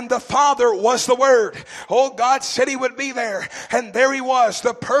 and the Father was the Word. Oh, God said he would be there, and there he was,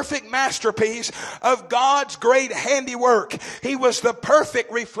 the perfect masterpiece of God's great handiwork. He was the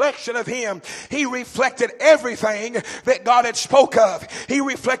perfect reflection of him. He reflected everything that God had spoke of. He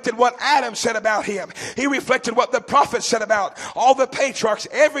reflected what Adam said about him. He reflected what the prophets said about about, all the patriarchs,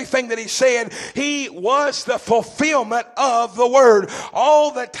 everything that he said, he was the fulfillment of the word.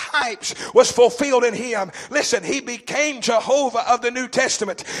 All the types was fulfilled in him. Listen, he became Jehovah of the New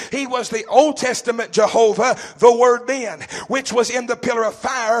Testament. He was the Old Testament Jehovah, the word then, which was in the pillar of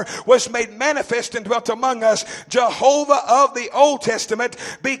fire, was made manifest and dwelt among us. Jehovah of the Old Testament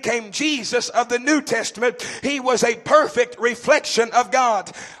became Jesus of the New Testament. He was a perfect reflection of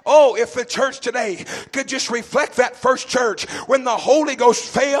God. Oh, if the church today could just reflect that first church when the Holy Ghost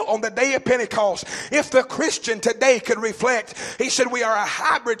fell on the day of Pentecost. If the Christian today could reflect, he said we are a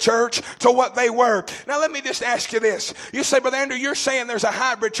hybrid church to what they were. Now let me just ask you this. You say, Brother Andrew, you're saying there's a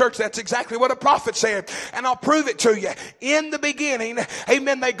hybrid church. That's exactly what a prophet said. And I'll prove it to you. In the beginning,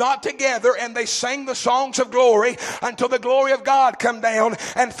 amen, they got together and they sang the songs of glory until the glory of God come down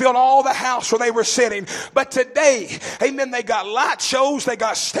and filled all the house where they were sitting. But today, amen, they got light shows, they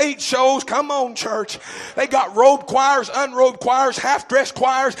got stage shows. Come on, church. They got robe choirs, unrobed choirs, half-dressed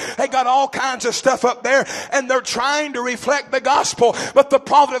choirs. They got all kinds of stuff up there, and they're trying to reflect the gospel. But the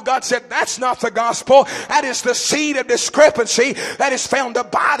prophet of God said, that's not the gospel. That is the seed of discrepancy that has found a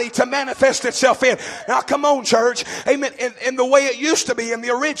body to manifest itself in. Now, come on, church. Amen. In the way it used to be in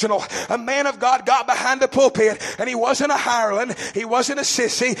the original, a man of God got behind the pulpit, and he wasn't a hireling. He wasn't a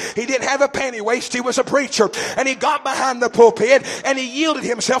sissy. He didn't have a panty waist. He was a preacher. And he got behind the pulpit, and he yielded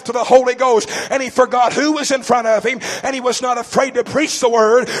himself to the Holy Ghost, and he forgot who was in front of him, and he was not afraid to preach the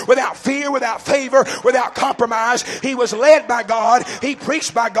word without fear, without favor, without compromise. He was led by God. He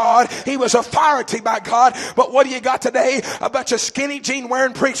preached by God. He was authority by God. But what do you got today? A bunch of skinny jean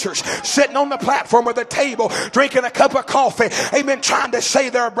wearing preachers sitting on the platform or the table drinking a cup of coffee, amen, trying to say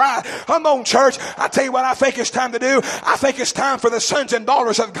they're a bride. Come on, church. I tell you what I think it's time to do. I think it's time for the sons and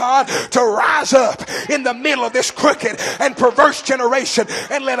daughters of God to rise up in the middle of this crooked and perverse generation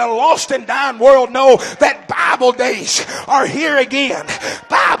and let a lost and dying world know that Bible days are here again.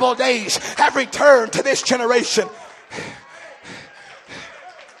 Bible days have returned to this generation.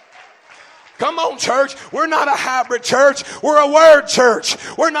 Come on, church. We're not a hybrid church. We're a word church.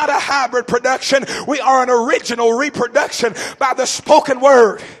 We're not a hybrid production. We are an original reproduction by the spoken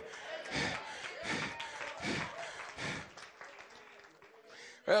word.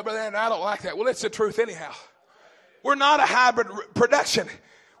 Well, Brother Andrew, I don't like that. Well, it's the truth anyhow. We're not a hybrid production.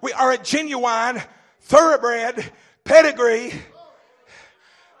 We are a genuine, thoroughbred, pedigree.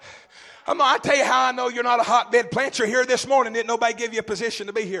 I tell you how I know you're not a hotbed plant. You're here this morning. Didn't nobody give you a position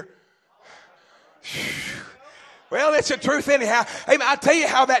to be here? Well, it's the truth anyhow. Amen. I tell you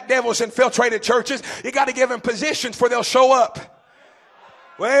how that devil's infiltrated churches. You got to give them positions where they'll show up.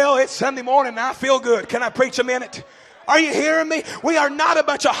 Well, it's Sunday morning and I feel good. Can I preach a minute? Are you hearing me? We are not a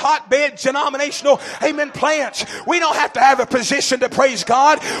bunch of hotbed denominational, amen, plants. We don't have to have a position to praise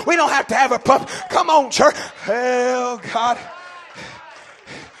God. We don't have to have a pup. Come on, church. Oh, God.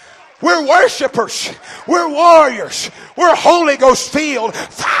 We're worshipers. We're warriors. We're Holy Ghost filled,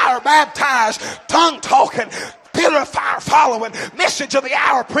 fire baptized, tongue talking, pillar of fire following, message of the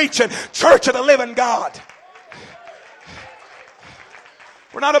hour preaching, church of the living God.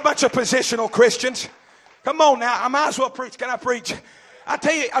 We're not a bunch of positional Christians. Come on now. I might as well preach. Can I preach? I'll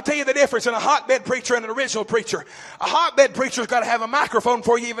tell you the difference in a hotbed preacher and an original preacher. A hotbed preacher's got to have a microphone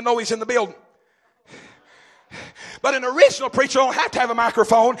before you even know he's in the building. But an original preacher don't have to have a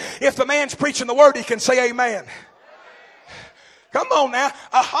microphone. If the man's preaching the word, he can say amen. Come on now.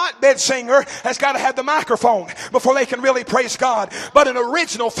 A hotbed singer has got to have the microphone before they can really praise God. But an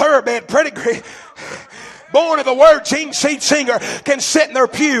original thoroughbred pedigree, born of the word, gene seed singer can sit in their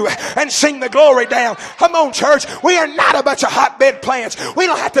pew and sing the glory down. Come on, church. We are not a bunch of hotbed plants. We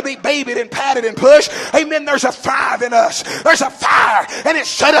don't have to be babied and patted and pushed. Amen. There's a fire in us. There's a fire and it's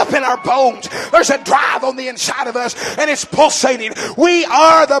shut up in our bones. There's a drive on the inside of us and it's pulsating. We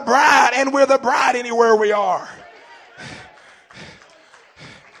are the bride and we're the bride anywhere we are.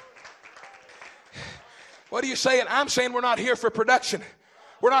 What are you saying? I'm saying we're not here for production.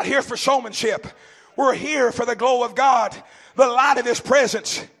 We're not here for showmanship. We're here for the glow of God, the light of His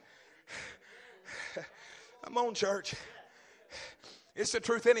presence. Come on, church. It's the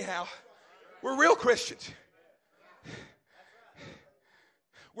truth anyhow. We're real Christians.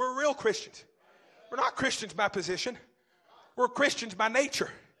 We're real Christians. We're not Christians by position. We're Christians by nature.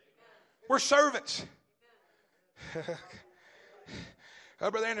 We're servants. Oh,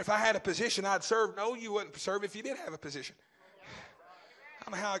 Brother Andrew, if I had a position, I'd serve. No, you wouldn't serve if you did have a position.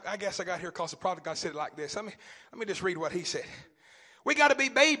 I guess I got here because the prophet God said it like this. Let me just read what he said. We got to be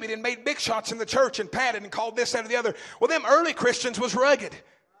babied and made big shots in the church and patted and called this, that, or the other. Well, them early Christians was rugged.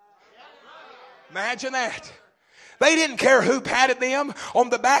 Imagine that. They didn't care who patted them on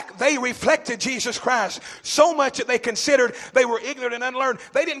the back. They reflected Jesus Christ so much that they considered they were ignorant and unlearned.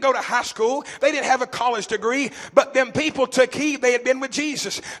 They didn't go to high school. They didn't have a college degree. But them people took heed they had been with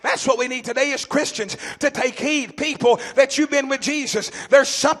Jesus. That's what we need today as Christians, to take heed. People, that you've been with Jesus. There's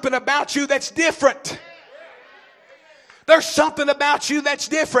something about you that's different. There's something about you that's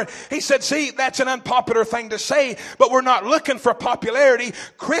different. He said, see, that's an unpopular thing to say, but we're not looking for popularity.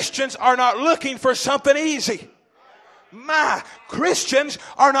 Christians are not looking for something easy. Christians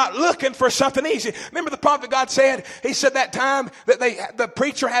are not looking for something easy. Remember the prophet God said, he said that time that the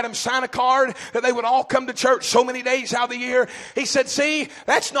preacher had him sign a card that they would all come to church so many days out of the year. He said, see,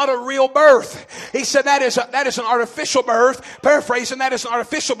 that's not a real birth. He said that is an artificial birth. Paraphrasing, that is an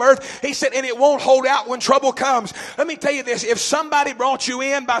artificial birth. He said, and it won't hold out when trouble comes. Let me tell you this. If somebody brought you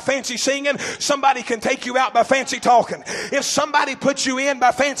in by fancy singing, somebody can take you out by fancy talking. If somebody puts you in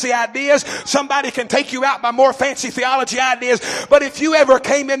by fancy ideas, somebody can take you out by more fancy theology ideas. But if you ever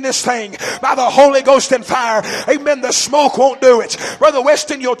came in this thing by the Holy Ghost and fire, amen, the smoke won't do it. Brother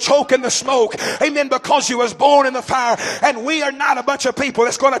Weston, you'll choke in the smoke, amen, because you was born in the fire. And we are not a bunch of people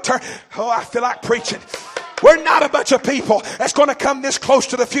that's going to turn. Oh, I feel like preaching. We're not a bunch of people that's going to come this close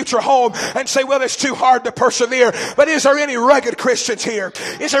to the future home and say, well, it's too hard to persevere. But is there any rugged Christians here?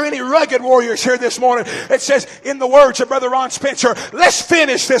 Is there any rugged warriors here this morning? It says, in the words of Brother Ron Spencer, let's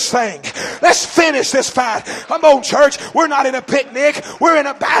finish this thing. Let's finish this fight. Come on, church. We're not in a picnic. We're in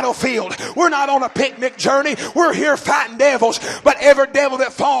a battlefield. We're not on a picnic journey. We're here fighting devils. But every devil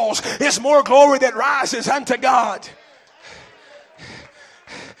that falls is more glory that rises unto God.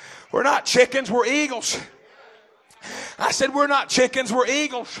 We're not chickens. We're eagles. I said, we're not chickens, we're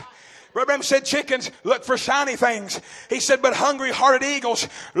eagles. Brother Branham said, chickens look for shiny things. He said, but hungry-hearted eagles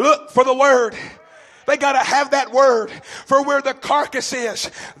look for the word. They got to have that word. For where the carcass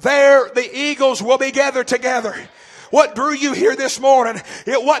is, there the eagles will be gathered together. What drew you here this morning?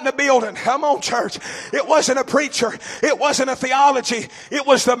 It wasn't a building. Come on, church. It wasn't a preacher. It wasn't a theology. It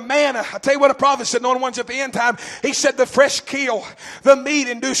was the manna. I tell you what a prophet said, knowing one's at the end time. He said, the fresh keel, the meat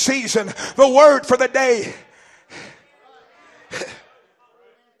in due season, the word for the day.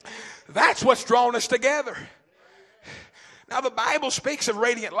 That's what's drawn us together. Now the Bible speaks of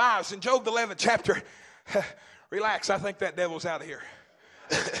radiant lives. In Job the 11th chapter, relax, I think that devil's out of here.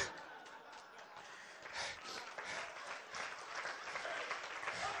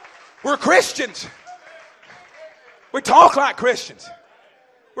 We're Christians. We talk like Christians.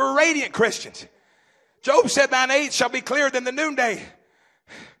 We're radiant Christians. Job said, thine age shall be clearer than the noonday.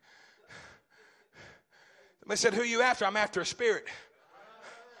 They said, who are you after? I'm after a spirit.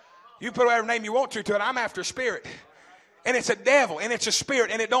 You put whatever name you want to it. I'm after a spirit. And it's a devil, and it's a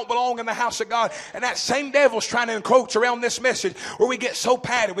spirit, and it don't belong in the house of God. And that same devil's trying to encroach around this message where we get so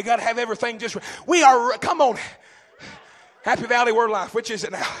padded. We got to have everything just right. We are, come on. Happy Valley Word Life, which is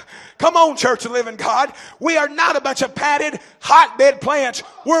it now? Come on, Church of the Living God. We are not a bunch of padded hotbed plants.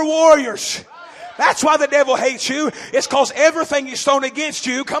 We're warriors. That's why the devil hates you. It's because everything he's thrown against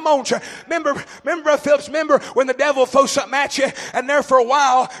you. Come on, church. Remember, Brother Phillips, remember when the devil throws something at you, and there for a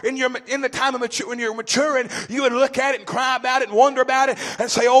while, in the time of when you're maturing, you would look at it and cry about it and wonder about it and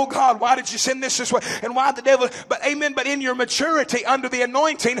say, oh God, why did you send this way? And why the devil? But amen, but in your maturity, under the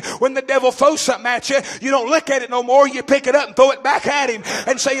anointing, when the devil throws something at you, you don't look at it no more. You pick it up and throw it back at him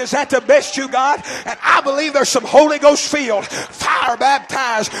and say, is that the best you got? And I believe there's some Holy Ghost filled, fire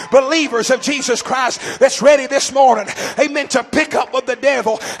baptized believers of Jesus Christ that's ready this morning, amen, to pick up what the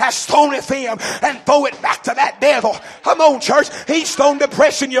devil has thrown at them and throw it back to that devil. Come on, church. He's thrown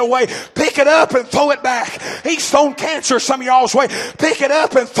depression your way. Pick it up and throw it back. He's thrown cancer some of y'all's way. Pick it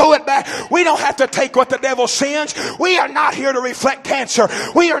up and throw it back. We don't have to take what the devil sends. We are not here to reflect cancer.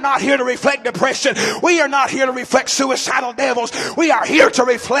 We are not here to reflect depression. We are not here to reflect suicidal devils. We are here to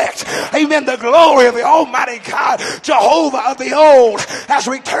reflect, amen, the glory of the Almighty God, Jehovah of the old, has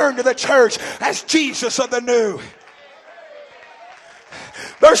returned to the church as Jesus of the new.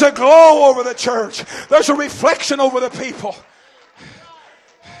 There's a glow over the church. There's a reflection over the people.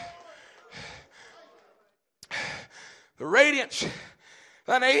 The radiance,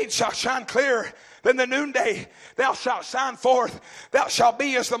 thine age shall shine clearer than the noonday. Thou shalt shine forth. Thou shalt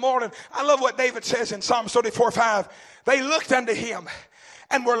be as the morning. I love what David says in Psalm 34:5. They looked unto him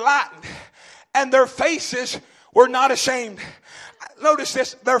and were lightened, and their faces were not ashamed. Notice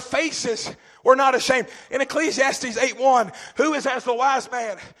this, their faces were not ashamed. In Ecclesiastes 8:1, who is as the wise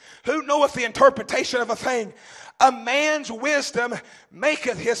man? Who knoweth the interpretation of a thing? A man's wisdom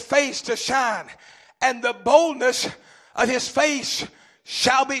maketh his face to shine, and the boldness of his face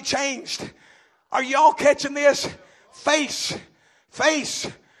shall be changed. Are y'all catching this? Face.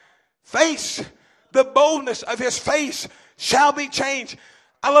 the boldness of his face shall be changed.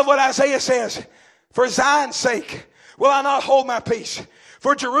 I love what Isaiah says. For Zion's sake will I not hold my peace.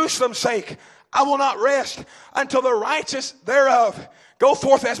 For Jerusalem's sake I will not rest until the righteous thereof go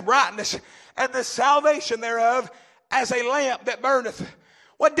forth as brightness, and the salvation thereof as a lamp that burneth.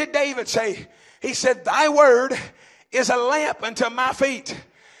 What did David say? He said, thy word is a lamp unto my feet,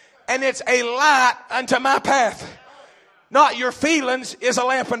 and it's a light unto my path. Not your feelings is a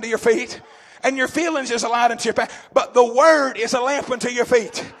lamp unto your feet, and your feelings is a light unto your path, but the word is a lamp unto your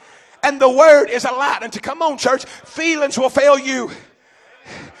feet, and the word is a light unto. Come on, church. Feelings will fail you.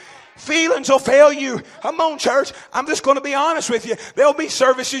 Feelings will fail you. Come on, church. I'm just going to be honest with you. There'll be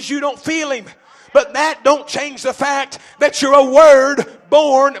services you don't feel him, but that don't change the fact that you're a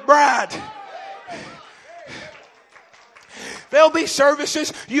word-born bride. There'll be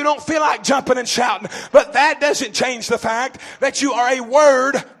services you don't feel like jumping and shouting, but that doesn't change the fact that you are a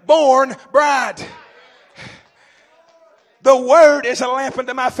word-born bride. The word is a lamp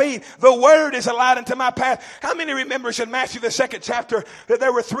unto my feet. The word is a light unto my path. How many remembers in Matthew the 2nd chapter that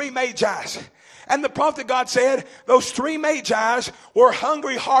there were 3 Magi's? And the prophet God said those 3 Magi's were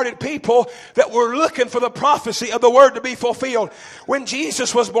hungry-hearted people that were looking for the prophecy of the word to be fulfilled. When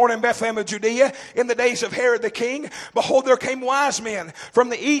Jesus was born in Bethlehem of Judea in the days of Herod the king, behold, there came wise men from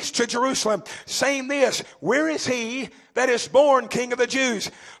the east to Jerusalem, saying this, where is he that is born King of the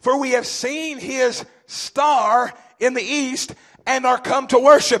Jews? For we have seen his star in the east and are come to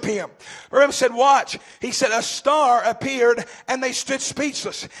worship him. Remember, said, watch. He said, a star appeared and they stood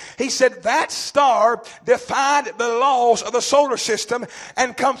speechless. He said, that star defied the laws of the solar system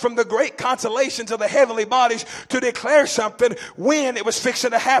and come from the great constellations of the heavenly bodies to declare something when it was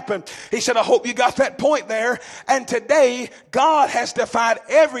fixing to happen. He said, I hope you got that point there. And today, God has defied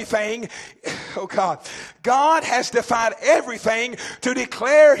everything. Oh God. God has defied everything to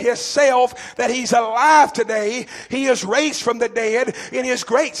declare himself that he's alive today. He is raised from the dead in his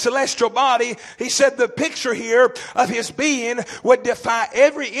great celestial body. He said the picture here of his being would defy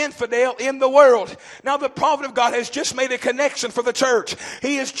every infidel in the world. Now the prophet of God has just made a connection for the church.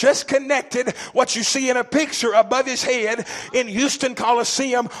 He has just connected what you see in a picture above his head in Houston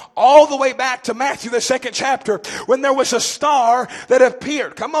Coliseum all the way back to Matthew the 2nd chapter when there was a star that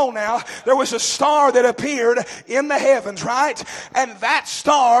appeared. Come on now. There was a star that appeared in the heavens, right? And that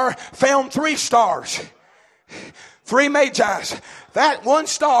star found 3 stars. 3 Magi's. That one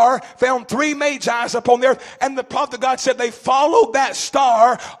star found 3 Magi's upon the earth. And the prophet of God said they followed that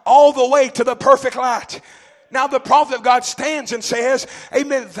star all the way to the perfect light. Now the prophet of God stands and says,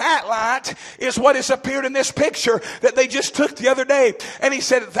 amen, that light is what has appeared in this picture that they just took the other day. And he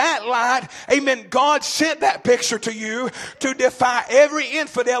said, that light, amen, God sent that picture to you to defy every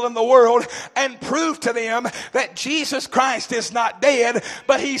infidel in the world and prove to them that Jesus Christ is not dead,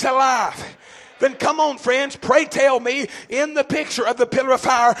 but he's alive. Then come on, friends, pray tell me, in the picture of the pillar of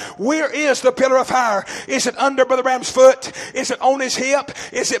fire, where is the pillar of fire? Is it under Brother Branham's foot? Is it on his hip?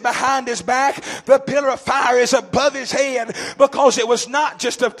 Is it behind his back? The pillar of fire is above his head because it was not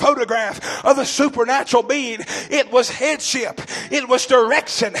just a photograph of a supernatural being. It was headship. It was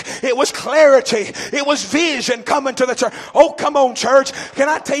direction. It was clarity. It was vision coming to the church. Oh, come on, church. Can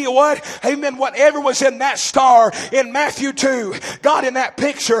I tell you what? Amen. Whatever was in that star in Matthew 2, God in that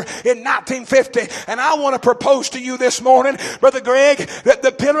picture in 1950. And I want to propose to you this morning, Brother Greg, that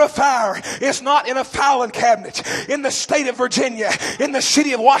the pillar of fire is not in a filing cabinet in the state of Virginia, in the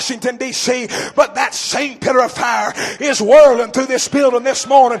city of Washington, D.C., but that same pillar of fire is whirling through this building this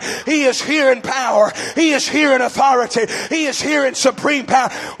morning. He is here in power. He is here in authority. He is here in supreme power.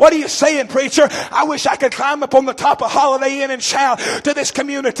 What are you saying, preacher? I wish I could climb up on the top of Holiday Inn and shout to this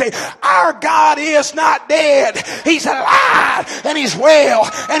community, our God is not dead. He's alive and he's well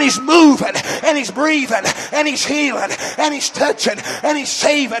and he's moving and he's breathing and he's healing and he's touching and he's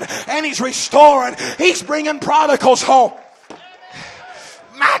saving and he's restoring. He's bringing prodigals home.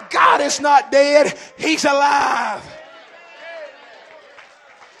 My God is not dead. He's alive.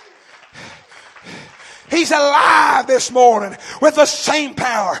 He's alive this morning with the same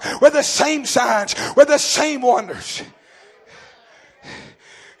power, with the same signs, with the same wonders.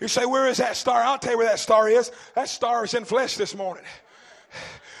 You say, where is that star? I'll tell you where that star is. That star is in flesh this morning.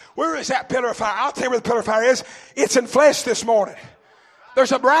 Where is that pillar of fire? I'll tell you where the pillar of fire is. It's in flesh this morning.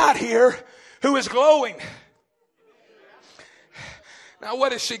 There's a bride here who is glowing. Now,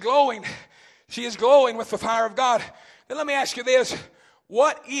 what is she glowing? She is glowing with the fire of God. Then let me ask you this.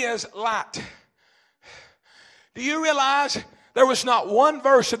 What is light? Do you realize there was not one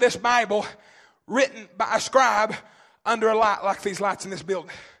verse of this Bible written by a scribe under a light like these lights in this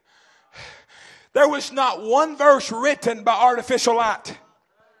building? There was not one verse written by artificial light.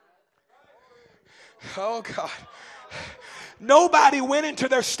 Oh God. Nobody went into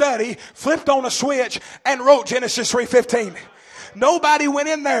their study, flipped on a switch, and wrote Genesis 3:15. Nobody went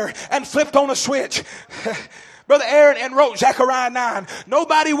in there and flipped on a switch, Brother Aaron, and wrote Zechariah 9.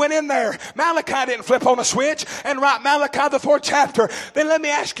 Nobody went in there. Malachi didn't flip on a switch and write Malachi the 4th chapter. Then let me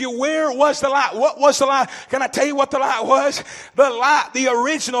ask you, where was the light? What was the light? Can I tell you what the light was? The light, the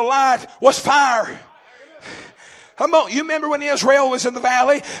original light, was fire. Come on, you remember when Israel was in the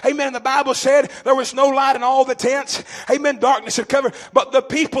valley? Amen. The Bible said there was no light in all the tents. Amen. Darkness had covered. But the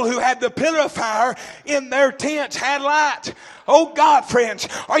people who had the pillar of fire in their tents had light. Oh God, friends,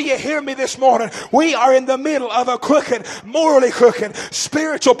 are you hearing me this morning? We are in the middle of a crooked, morally crooked,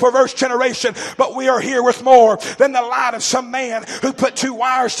 spiritual perverse generation, but we are here with more than the light of some man who put two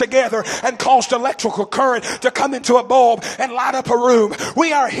wires together and caused electrical current to come into a bulb and light up a room.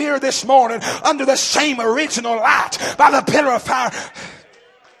 We are here this morning under the same original light by the pillar of fire.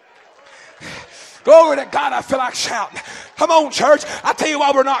 Glory to God, I feel like shouting. Come on, church. I tell you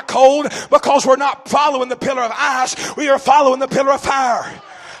why we're not cold. Because we're not following the pillar of ice. We are following the pillar of fire.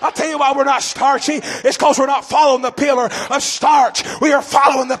 I'll tell you why we're not starchy. It's because we're not following the pillar of starch. We are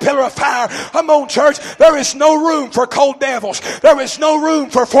following the pillar of fire. Come on, church. There is no room for cold devils. There is no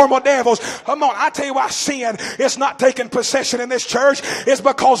room for formal devils. Come on. I tell you why sin is not taking possession in this church. It's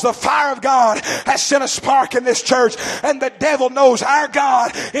because the fire of God has sent a spark in this church. And the devil knows our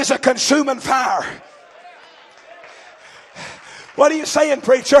God is a consuming fire. What are you saying,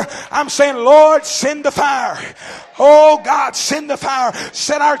 preacher? I'm saying, Lord, send the fire. Oh God, send the fire.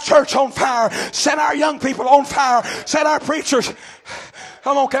 Set our church on fire. Set our young people on fire. Set our preachers.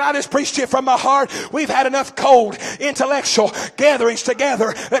 Come on, can I just preach to you from my heart? We've had enough cold, intellectual gatherings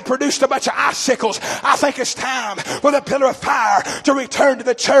together that produced a bunch of icicles. I think it's time for the pillar of fire to return to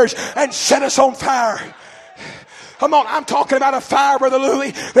the church and set us on fire. Come on, I'm talking about a fire, Brother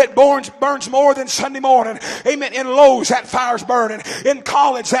Louie, that burns more than Sunday morning. Amen. In Lowe's, that fire's burning. In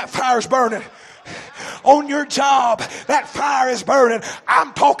college, that fire's burning. On your job, that fire is burning.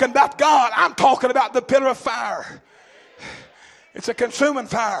 I'm talking about God. I'm talking about the pillar of fire. It's a consuming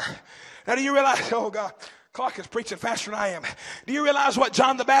fire. Now, do you realize, oh God, clock is preaching faster than I am. Do you realize what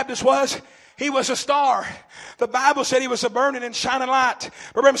John the Baptist was? He was a star. The Bible said he was a burning and shining light.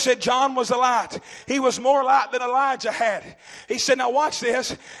 Remember, said John was the light. He was more light than Elijah had. He said, now watch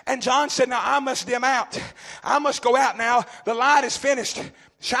this. And John said, now I must dim out. I must go out now. The light is finished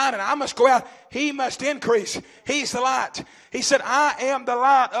shining. I must go out. He must increase. He's the light. He said, I am the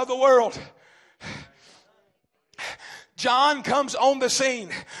light of the world. John comes on the scene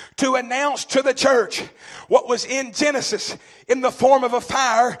to announce to the church what was in Genesis in the form of a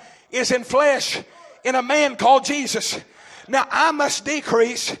fire is in flesh in a man called Jesus. Now I must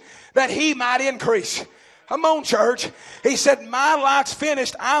decrease that he might increase. Come on, church. He said, my light's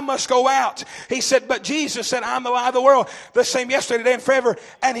finished. I must go out. He said, but Jesus said, I'm the light of the world. The same yesterday, today, and forever.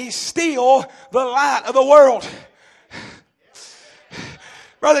 And he's still the light of the world.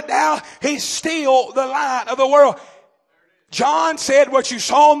 Brother Dow, he's still the light of the world. John said what you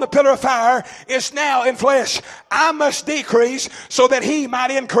saw on the pillar of fire is now in flesh. I must decrease so that he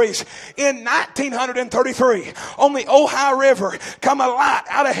might increase. In 1933, on the Ohio River, come a light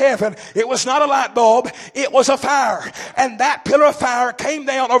out of heaven. It was not a light bulb. It was a fire. And that pillar of fire came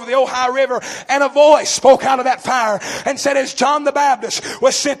down over the Ohio River, and a voice spoke out of that fire and said, as John the Baptist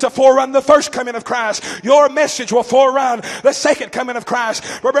was sent to forerun the first coming of Christ, your message will forerun the second coming of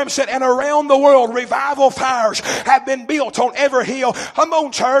Christ. Remember, said, and around the world, revival fires have been built on every hill. Come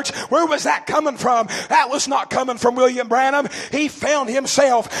on, church. Where was that coming from? That was not coming from William Branham. He found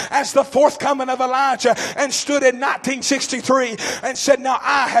himself as the fourth coming of Elijah and stood in 1963 and said, now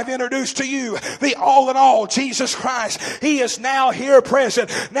I have introduced to you the all in all, Jesus Christ. He is now here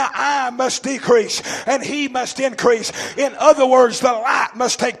present. Now I must decrease and he must increase. In other words, the light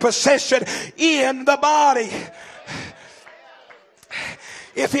must take possession in the body.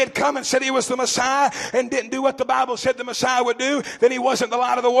 If he had come and said he was the Messiah and didn't do what the Bible said the Messiah would do, then he wasn't the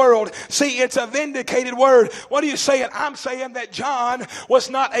light of the world. See, it's a vindicated word. What are you saying? I'm saying that John was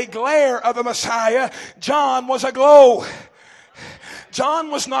not a glare of the Messiah. John was a glow.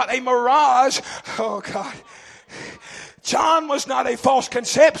 John was not a mirage. Oh, God. John was not a false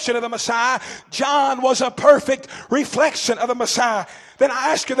conception of the Messiah. John was a perfect reflection of the Messiah. then I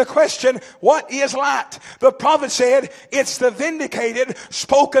ask you the question, what is light? The prophet said it's the vindicated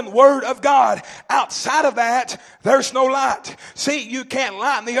spoken word of God. Outside of that, there's no light. See, you can't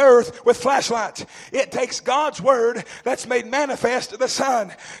lighten the earth with flashlights. It takes God's word that's made manifest to the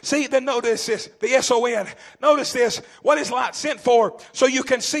sun. See, then notice this, the S-O-N. Notice this. What is light sent for? So you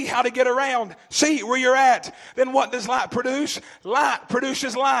can see how to get around. See where you're at. Then what does light produce? Light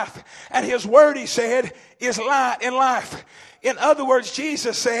produces life. And his word, he said, is light and life. In other words,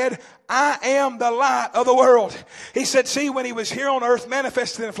 Jesus said, I am the light of the world. He said, see, when he was here on earth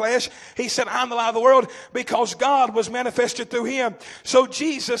manifested in the flesh, he said, I'm the light of the world because God was manifested through him. So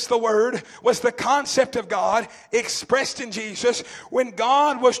Jesus, the Word, was the concept of God expressed in Jesus. When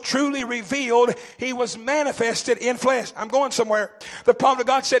God was truly revealed, he was manifested in flesh. I'm going somewhere. The prophet of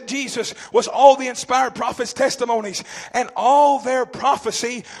God said Jesus was all the inspired prophets' testimonies, and all their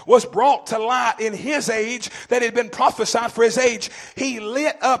prophecy was brought to light in his age that had been prophesied for his age. He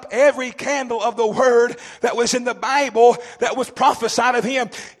lit up every candle of the word that was in the Bible that was prophesied of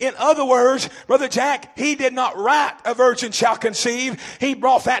him. In other words, Brother Jack, he did not write a virgin shall conceive. He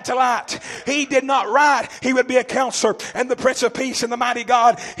brought that to light. He did not write he would be a counselor and the Prince of Peace and the mighty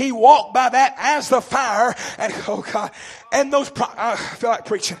God. He walked by that as the fire. And oh God, and those I feel like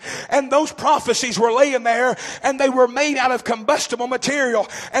preaching. And those prophecies were laying there, and they were made out of combustible material.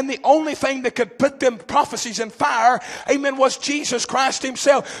 And the only thing that could put them prophecies in fire, amen, was Jesus Christ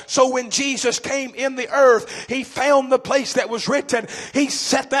himself. So when Jesus came in the earth, he found the place that was written. He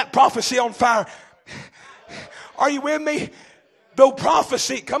set that prophecy on fire. Are you with me? The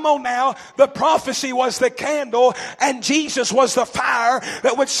prophecy, come on now, the prophecy was the candle, and Jesus was the fire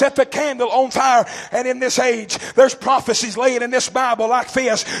that would set the candle on fire. And in this age, there's prophecies laying in this Bible like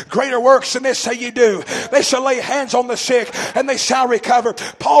this. Greater works than this shall you do. They shall lay hands on the sick and they shall recover.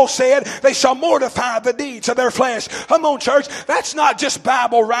 Paul said they shall mortify the deeds of their flesh. Come on, church, that's not just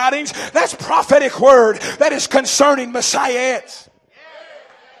Bible writings. That's prophetic word that is concerning Messiah.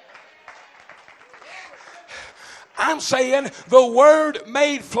 I'm saying the Word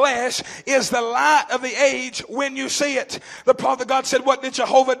made flesh is the light of the age when you see it. The prophet of God said, what did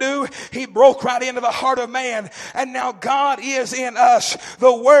Jehovah do? He broke right into the heart of man. And now God is in us.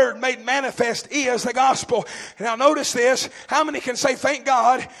 The Word made manifest is the gospel. Now notice this. How many can say, thank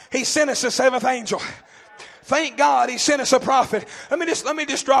God he sent us the seventh angel? Thank God he sent us a prophet. Let me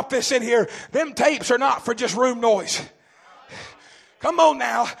just drop this in here. Them tapes are not for just room noise. Come on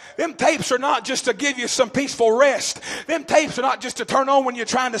now. Them tapes are not just to give you some peaceful rest. Them tapes are not just to turn on when you're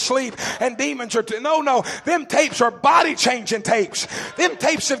trying to sleep and demons are no. Them tapes are body changing tapes. Them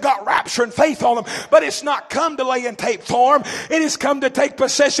tapes have got rapture and faith on them. But it's not come to lay in tape form. It has come to take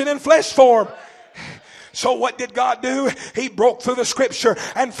possession in flesh form. So what did God do? He broke through the scripture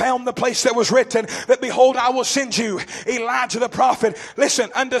and found the place that was written that, behold, I will send you Elijah the prophet. Listen,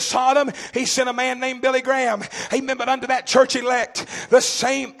 unto Sodom, he sent a man named Billy Graham. Amen. But unto that church elect, the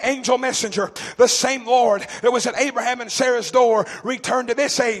same angel messenger, the same Lord that was at Abraham and Sarah's door returned to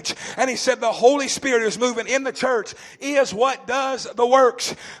this age. And he said the Holy Spirit is moving in the church is what does the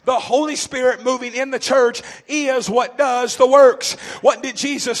works. The Holy Spirit moving in the church is what does the works. What did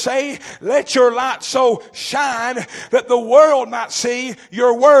Jesus say? Let your light so shine that the world might see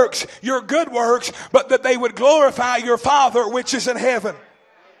your works, your good works, but that they would glorify your Father which is in heaven.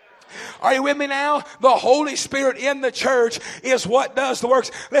 Are you with me now? The Holy Spirit in the church is what does the works.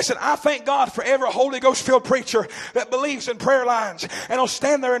 Listen, I thank God for every Holy Ghost filled preacher that believes in prayer lines and will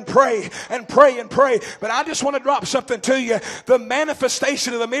stand there and pray and pray and pray. But I just want to drop something to you. The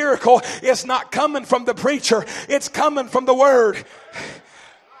manifestation of the miracle is not coming from the preacher. It's coming from the Word.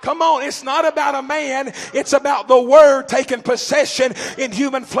 Come on, it's not about a man. It's about the Word taking possession in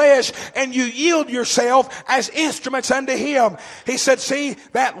human flesh, and you yield yourself as instruments unto Him. He said, see,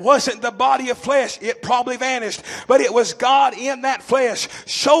 that wasn't the body of flesh. It probably vanished. But it was God in that flesh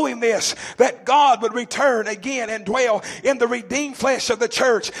showing this, that God would return again and dwell in the redeemed flesh of the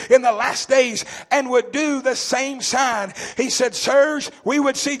church in the last days and would do the same sign. He said, sirs, we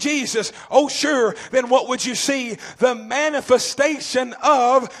would see Jesus. Oh, sure. Then what would you see? The manifestation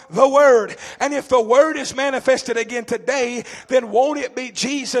of the Word. And if the Word is manifested again today, then won't it be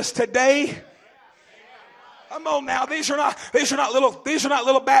Jesus today? Come on now, these are not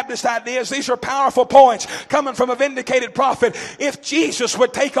little Baptist ideas. These are powerful points coming from a vindicated prophet. If Jesus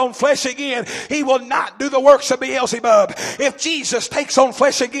would take on flesh again, He will not do the works of Beelzebub. If Jesus takes on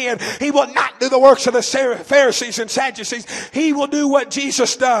flesh again, He will not do the works of the Pharisees and Sadducees. He will do what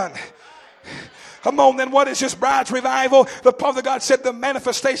Jesus done. Come on, then what is this bride's revival? The Father God said the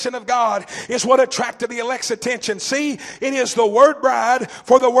manifestation of God is what attracted the elect's attention. See, it is the word bride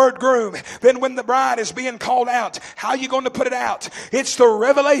for the word groom. Then when the bride is being called out, how are you going to put it out? It's the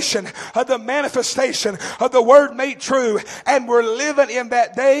revelation of the manifestation of the word made true. And we're living in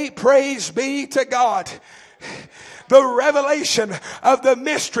that day. Praise be to God. The revelation of the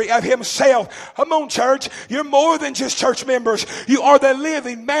mystery of himself. Come on, church. You're more than just church members. You are the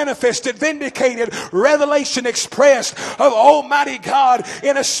living, manifested, vindicated revelation expressed of Almighty God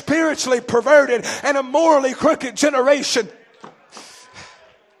in a spiritually perverted and a morally crooked generation.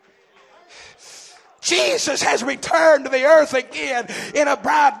 Jesus has returned to the earth again in a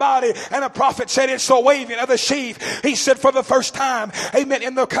bride body. And a prophet said it's the waving of the sheaf. He said for the first time, amen,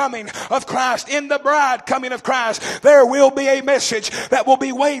 in the coming of Christ, in the bride coming of Christ, there will be a message that will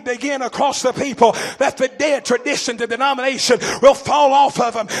be waved again across the people, that the dead tradition to denomination will fall off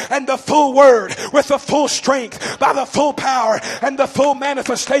of them, and the full word with the full strength, by the full power and the full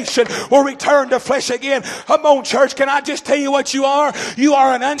manifestation will return to flesh again. Come on, church, can I just tell you what you are? You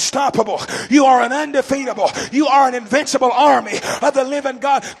are an unstoppable, you are an undefeatable, you are an invincible army of the living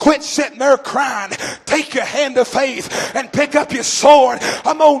God. Quit sitting there crying. Take your hand of faith and pick up your sword.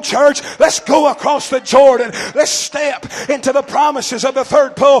 Come on, church, let's go across the Jordan. Let's step into the promises of the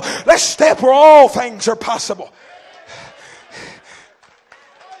third pull. Let's step where all things are possible.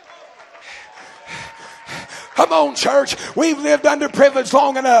 Come on, church. We've lived under privilege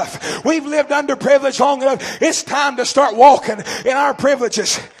long enough. We've lived under privilege long enough. It's time to start walking in our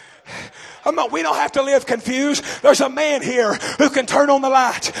privileges. We don't have to live confused. There's a man here who can turn on the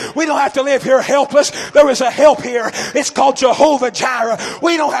light. We don't have to live here helpless. There is a help here. It's called Jehovah Jireh.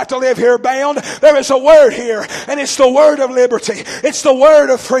 We don't have to live here bound. There is a word here, and it's the word of liberty. It's the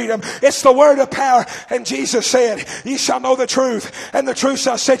word of freedom. It's the word of power. And Jesus said, ye shall know the truth, and the truth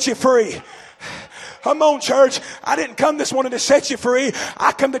shall set you free. Come on, church. I didn't come this morning to set you free.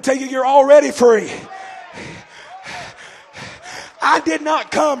 I come to tell you you're already free. I did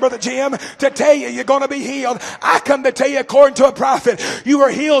not come, Brother Jim, to tell you you're going to be healed. I come to tell you, according to a prophet, you were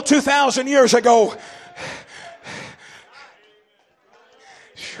healed 2,000 years ago.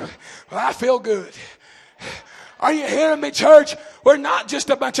 Well, I feel good. Are you hearing me, church? We're not just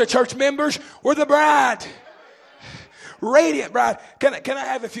a bunch of church members. We're the bride. Radiant bride. Can I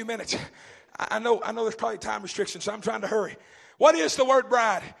have a few minutes? I know there's probably time restrictions, so I'm trying to hurry. What is the word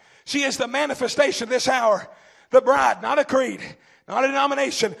bride? She is the manifestation this hour. The bride, not a creed, not a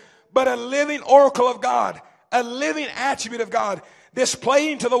denomination, but a living oracle of God, a living attribute of God,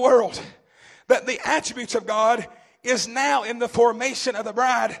 displaying to the world that the attributes of God is now in the formation of the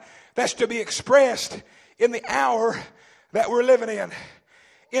bride that's to be expressed in the hour that we're living in.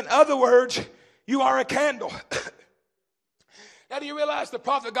 In other words, you are a candle. Now, do you realize the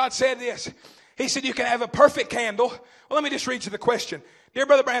prophet of God said this? He said you can have a perfect candle. Well, let me just read you the question. Dear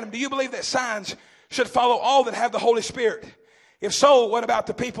Brother Branham, do you believe that signs should follow all that have the Holy Spirit? If so, what about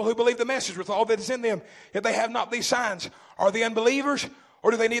the people who believe the message with all that is in them? If they have not these signs, are they unbelievers,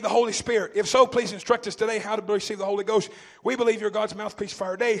 or do they need the Holy Spirit? If so, please instruct us today how to receive the Holy Ghost. We believe you're God's mouthpiece for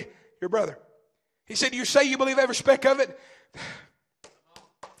our day, your brother. He said, you say you believe every speck of it?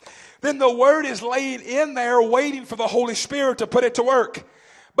 Then the word is laid in there waiting for the Holy Spirit to put it to work.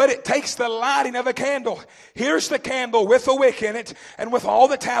 But it takes the lighting of a candle. Here's the candle with the wick in it and with all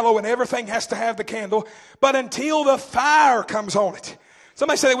the tallow, and everything has to have the candle. But until the fire comes on it.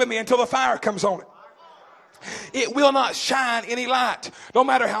 Somebody say that with me. Until the fire comes on it. It will not shine any light. No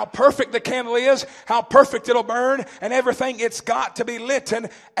matter how perfect the candle is, how perfect it'll burn and everything, it's got to be lit,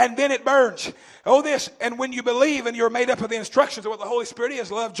 and then it burns. Oh, this, and when you believe and you're made up of the instructions of what the Holy Spirit is,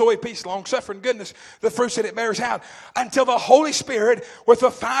 love, joy, peace, long suffering, goodness, the fruits that it bears out, until the Holy Spirit with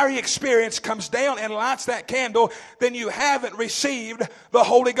a fiery experience comes down and lights that candle, then you haven't received the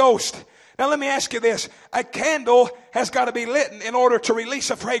Holy Ghost. Now let me ask you this. A candle has got to be lit in order to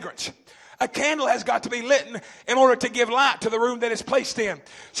release a fragrance. A candle has got to be lit in order to give light to the room that it's placed in.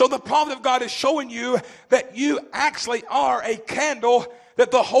 So the prophet of God is showing you that you actually are a candle that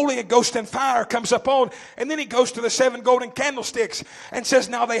the Holy Ghost and fire comes up on. And then he goes to the 7 golden candlesticks and says,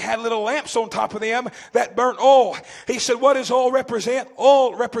 now they had little lamps on top of them that burnt oil. He said, what does oil represent?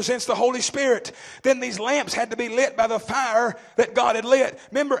 Oil represents the Holy Spirit. Then these lamps had to be lit by the fire that God had lit.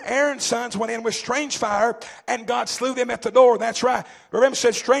 Remember, Aaron's sons went in with strange fire and God slew them at the door. That's right. Remember,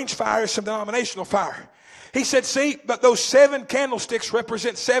 said strange fire is some denominational fire. He said, see, but those 7 candlesticks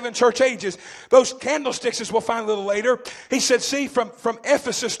represent 7 church ages. Those candlesticks, as we'll find a little later, he said, see, from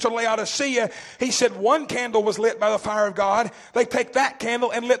Ephesus to Laodicea, he said 1 candle was lit by the fire of God. They take that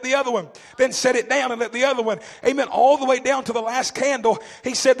candle and lit the other one. Then set it down and lit the other one. Amen. All the way down to the last candle.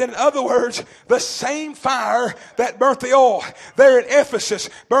 He said that, in other words, the same fire that burnt the oil there in Ephesus,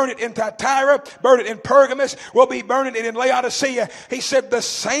 burned it in Thyatira, burned it in Pergamos, will be burning it in Laodicea. He said the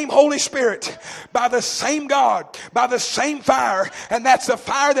same Holy Spirit, by the same God, by the same fire, and that's the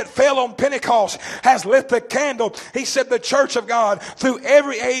fire that fell on Pentecost, has lit the candle. He said the church of God through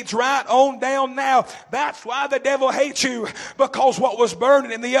every age right on down now. That's why the devil hates you, because what was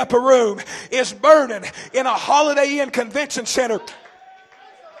burning in the upper room is burning in a Holiday Inn convention center.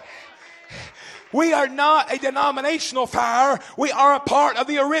 We are not a denominational fire. We are a part of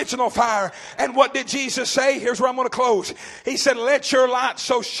the original fire. And what did Jesus say? Here's where I'm going to close. He said, let your light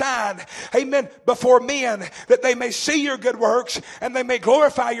so shine, amen, before men, that they may see your good works and they may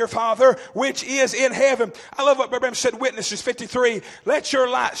glorify your Father which is in heaven. I love what Brother Branham said, Witnesses 53. Let your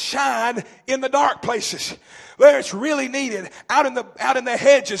light shine in the dark places, where it's really needed, out in the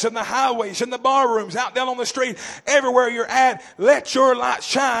hedges and the highways and the bar rooms, out down on the street, everywhere you're at. Let your light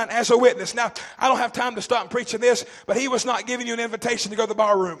shine as a witness. Now, I don't have time to stop preaching this, but he was not giving you an invitation to go to the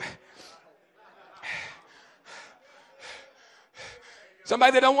bar room.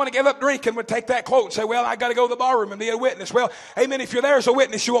 Somebody that don't want to give up drinking would take that quote and say, well, I got to go to the bar room and be a witness. Well, amen, if you're there as a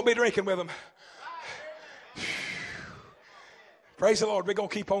witness, you won't be drinking with them. Praise the Lord. We're going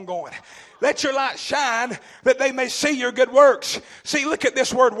to keep on going. Let your light shine that they may see your good works. See, look at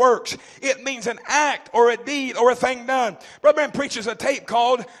this word works. It means an act or a deed or a thing done. Brother Branham preaches a tape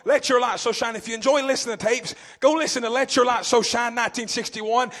called Let Your Light So Shine. If you enjoy listening to tapes, go listen to Let Your Light So Shine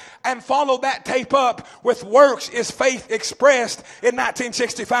 1961 and follow that tape up with Works is Faith Expressed in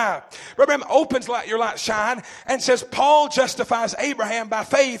 1965. Brother Branham opens Let Your Light Shine and says Paul justifies Abraham by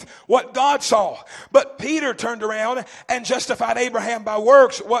faith what God saw. But Peter turned around and justified Abraham by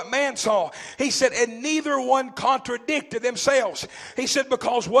works what man saw. He said, and neither one contradicted themselves. He said,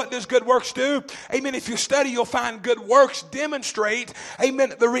 because what does good works do? Amen. If you study, you'll find good works demonstrate,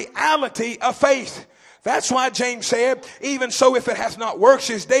 amen, the reality of faith. That's why James said, even so if it hath not works,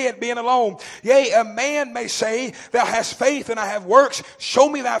 is dead being alone. Yea, a man may say, thou hast faith and I have works. Show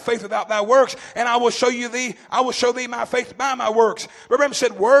me thy faith without thy works, and I will show thee my faith by my works. Remember,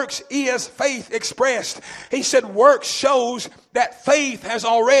 said works is faith expressed. He said works shows that faith has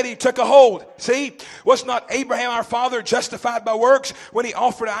already took a hold. See, was not Abraham our father justified by works when he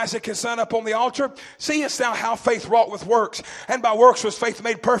offered Isaac his son up on the altar? Seest thou how faith wrought with works, and by works was faith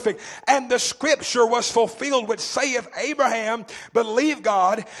made perfect. And the scripture was fulfilled which saith, Abraham believed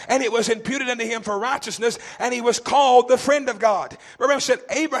God, and it was imputed unto him for righteousness, and he was called the friend of God. Remember, said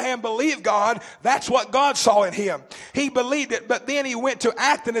Abraham believed God. That's what God saw in him. He believed it, but then he went to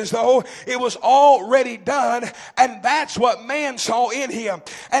acting as though it was already done, and that's what man saw in him.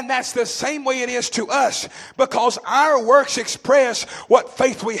 And that's the same way it is to us, because our works express what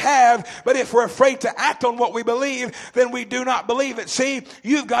faith we have, but if we're afraid to act on what we believe, then we do not believe it. See,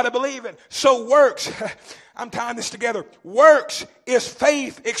 you've got to believe it. So works, I'm tying this together. Works is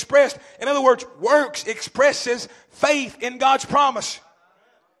faith expressed. In other words, works expresses faith in God's promise.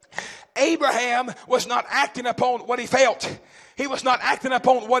 Abraham was not acting upon what he felt. He was not acting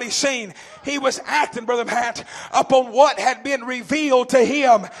upon what he's seen. He was acting, Brother Matt, upon what had been revealed to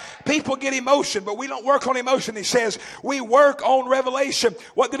him. People get emotion, but we don't work on emotion, he says. We work on revelation.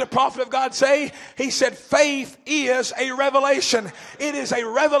 What did the prophet of God say? He said, faith is a revelation. It is a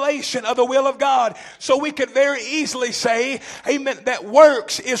revelation of the will of God. So we could very easily say, amen, that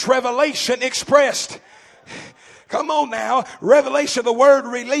works is revelation expressed. Come on now. Revelation, the word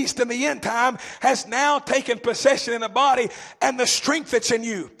released in the end time, has now taken possession in the body, and the strength that's in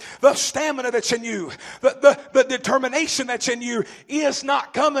you, the stamina that's in you, the determination that's in you is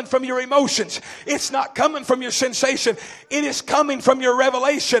not coming from your emotions. It's not coming from your sensation. It is coming from your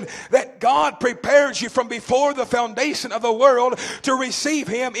revelation that God prepares you from before the foundation of the world to receive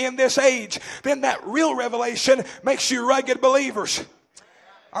him in this age. Then that real revelation makes you rugged believers.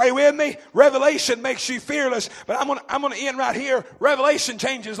 Are you with me? Revelation makes you fearless. But I'm gonna end right here. Revelation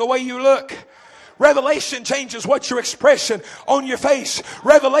changes the way you look. Revelation changes what's your expression on your face.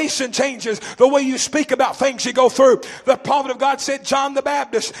 Revelation changes the way you speak about things you go through. The prophet of God said, John the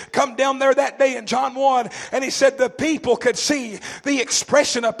Baptist come down there that day in John 1, and he said the people could see the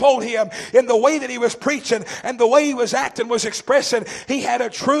expression upon him in the way that he was preaching and the way he was acting was expressing. He had a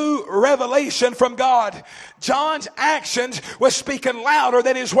true revelation from God. John's actions was speaking louder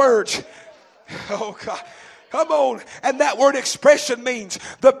than his words. Oh God. Come on. And that word expression means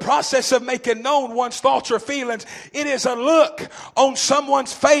the process of making known one's thoughts or feelings. It is a look on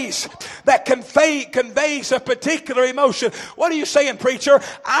someone's face that conveys a particular emotion. What are you saying, preacher?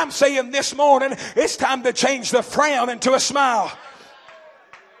 I'm saying this morning it's time to change the frown into a smile.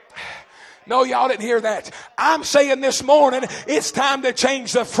 No, y'all didn't hear that. I'm saying this morning, it's time to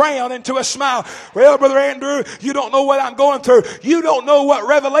change the frown into a smile. Well, Brother Andrew, you don't know what I'm going through. You don't know what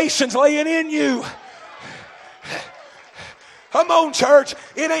revelation's laying in you. Come on, church.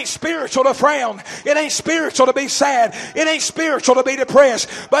 It ain't spiritual to frown. It ain't spiritual to be sad. It ain't spiritual to be depressed.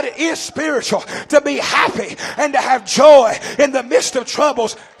 But it is spiritual to be happy and to have joy in the midst of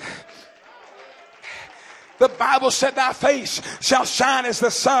troubles. The Bible said thy face shall shine as the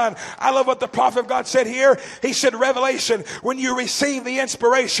sun. I love what the prophet of God said here. He said, Revelation, when you receive the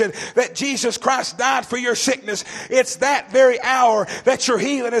inspiration that Jesus Christ died for your sickness, it's that very hour that your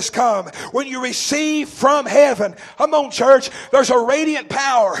healing has come. When you receive from heaven, come on, church, there's a radiant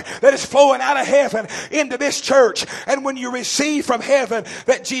power that is flowing out of heaven into this church. And when you receive from heaven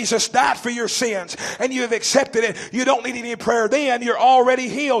that Jesus died for your sins and you have accepted it, you don't need any prayer then. You're already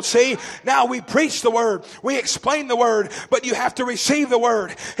healed. See, now we preach the word. We explain the word, but you have to receive the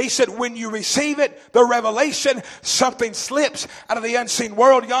word. He said, when you receive it, the revelation, something slips out of the unseen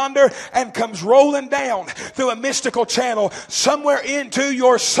world yonder and comes rolling down through a mystical channel somewhere into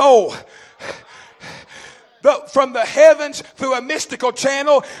your soul. From the heavens through a mystical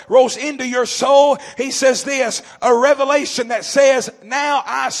channel rolls into your soul. He says this, a revelation that says, now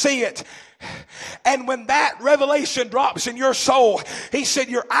I see it. And when that revelation drops in your soul, he said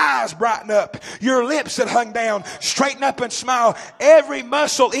your eyes brighten up, your lips that hung down straighten up and smile. Every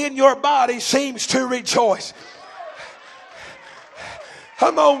muscle in your body seems to rejoice.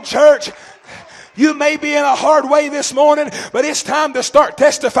 Come on, church. You may be in a hard way this morning, but it's time to start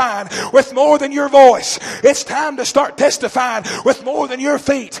testifying with more than your voice. It's time to start testifying with more than your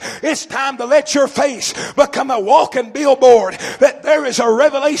feet. It's time to let your face become a walking billboard that there is a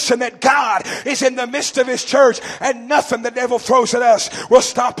revelation that God is in the midst of His church, and nothing the devil throws at us will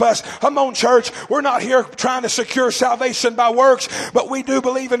stop us. Come on, church. We're not here trying to secure salvation by works, but we do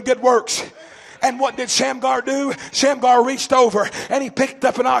believe in good works. And what did Shamgar do? Shamgar reached over and he picked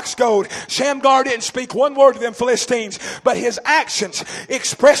up an ox goad. Shamgar didn't speak one word to them Philistines, but his actions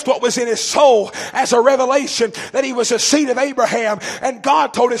expressed what was in his soul as a revelation that he was a seed of Abraham. And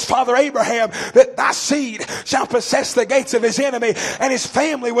God told his father Abraham that thy seed shall possess the gates of his enemy. And his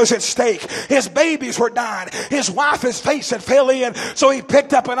family was at stake. His babies were dying. His wife, his face had fell in. So he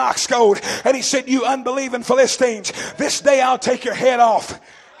picked up an ox goad and he said, you unbelieving Philistines, this day I'll take your head off.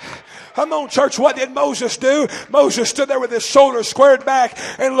 Come on, church, what did Moses do? Moses stood there with his shoulders squared back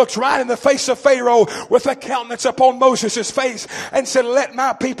and looked right in the face of Pharaoh with a countenance upon Moses' face and said, let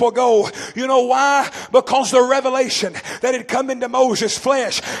my people go. You know why? Because the revelation that had come into Moses'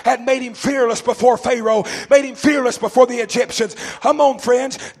 flesh had made him fearless before Pharaoh, made him fearless before the Egyptians. Come on,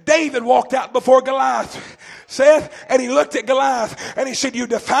 friends. David walked out before Goliath. And he looked at Goliath and he said, you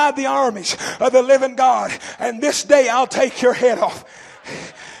defied the armies of the living God, and this day I'll take your head off.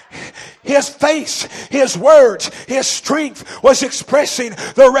 His face, his words, his strength was expressing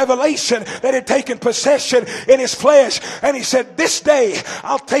the revelation that had taken possession in his flesh. And he said, this day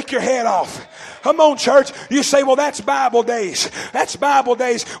I'll take your head off. Come on, church. You say, well, that's Bible days. That's Bible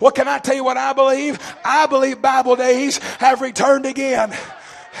days. Well, can I tell you what I believe? I believe Bible days have returned again.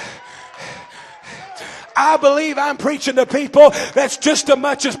 I believe I'm preaching to people that's just as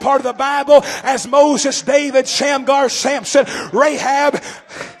much as part of the Bible as Moses, David, Shamgar, Samson, Rahab.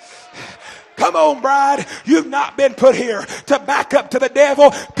 Come on, bride. You've not been put here to back up to the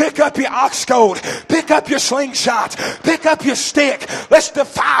devil. Pick up your ox goad. Pick up your slingshot. Pick up your stick. Let's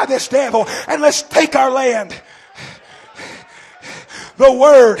defy this devil and let's take our land. The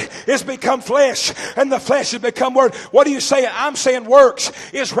Word has become flesh, and the flesh has become Word. What are you saying? I'm saying works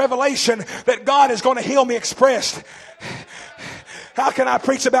is revelation that God is going to heal me expressed. How can I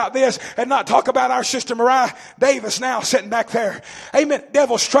preach about this and not talk about our sister Mariah Davis now sitting back there? Amen.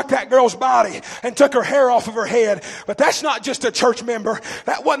 Devil struck that girl's body and took her hair off of her head. But that's not just a church member.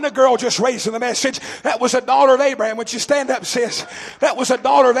 That wasn't a girl just raising the message. That was a daughter of Abraham. Would you stand up, sis? That was a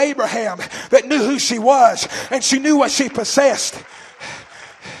daughter of Abraham that knew who she was and she knew what she possessed.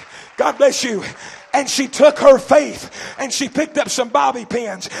 God bless you. And she took her faith and she picked up some bobby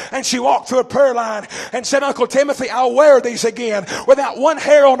pins and she walked through a prayer line and said, Uncle Timothy, I'll wear these again without one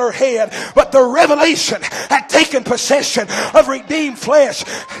hair on her head. But the revelation had taken possession of redeemed flesh.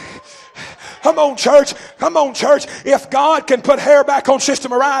 Come on, church. Come on, church. If God can put hair back on Sister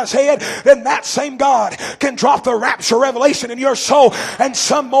Mariah's head, then that same God can drop the rapture revelation in your soul. And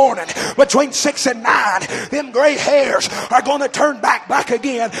some morning between 6 and 9, them gray hairs are going to turn back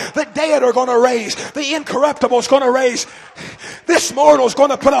again. The dead are going to raise. The incorruptible is going to raise. This mortal is going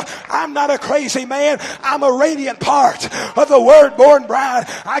to put I'm not a crazy man. I'm a radiant part of the word-born bride.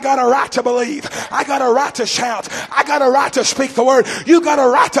 I got a right to believe. I got a right to shout. I got a right to speak the word. You got a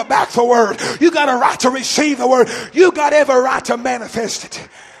right to back the word. You got a right to receive the word. You got every right to manifest it.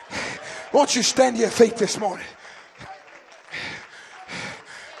 Won't you stand to your feet this morning?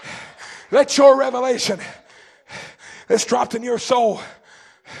 Let your revelation that's dropped in your soul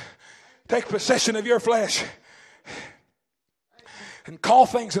take possession of your flesh and call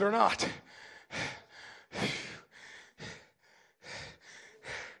things that are not.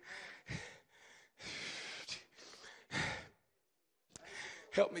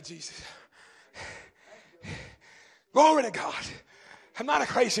 Help me, Jesus. Glory to God. I'm not a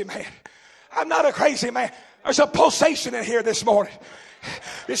crazy man. I'm not a crazy man. There's a pulsation in here this morning.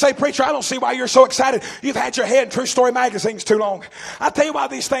 You say, preacher, I don't see why you're so excited. You've had your head in True Story magazines too long. I tell you why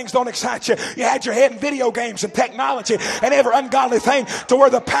these things don't excite you. You had your head in video games and technology and every ungodly thing to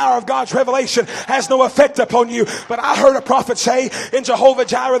where the power of God's revelation has no effect upon you. But I heard a prophet say in Jehovah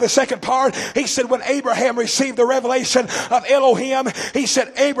Jireh, the second part, he said when Abraham received the revelation of Elohim, he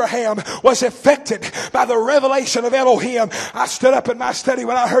said Abraham was affected by the revelation of Elohim. I stood up in my study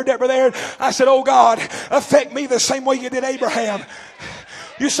when I heard that, brother Aaron. I said, oh God, affect me the same way you did Abraham.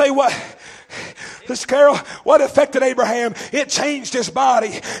 You say, what? This Carol, what affected Abraham? It changed his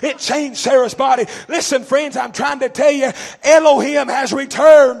body. It changed Sarah's body. Listen, friends, I'm trying to tell you, Elohim has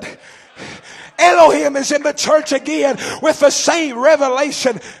returned. Elohim is in the church again with the same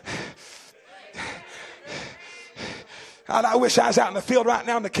revelation. I wish I was out in the field right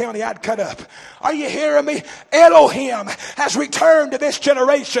now in the county. I'd cut up. Are you hearing me? Elohim has returned to this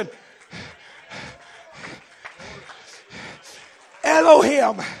generation.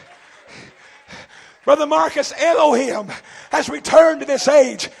 Elohim. Brother Marcus, Elohim has returned to this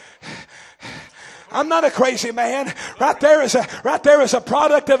age. I'm not a crazy man. Right there is a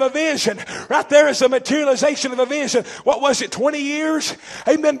product of a vision. Right there is a materialization of a vision. What was it, 20 years?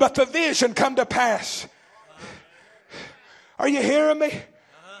 Amen. But the vision come to pass. Are you hearing me?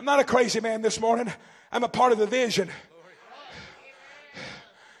 I'm not a crazy man this morning. I'm a part of the vision.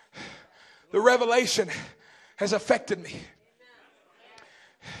 The revelation has affected me.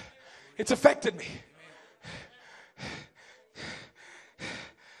 It's affected me.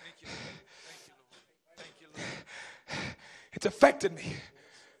 It's affected me.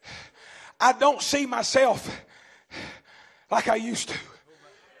 I don't see myself like I used to.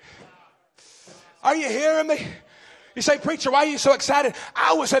 Are you hearing me? You say, preacher, why are you so excited?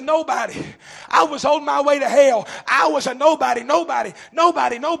 I was a nobody. I was on my way to hell. I was a nobody.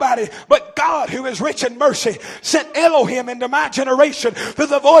 But God, who is rich in mercy, sent Elohim into my generation through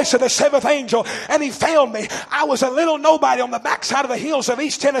the voice of the seventh angel. And he found me. I was a little nobody on the backside of the hills of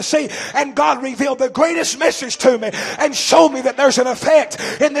East Tennessee. And God revealed the greatest message to me and showed me that there's an effect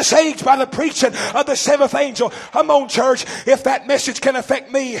in this age by the preaching of the seventh angel. Come on, church. If that message can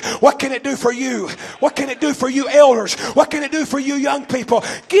affect me, what can it do for you? What can it do for you elders? What can it do for you young people?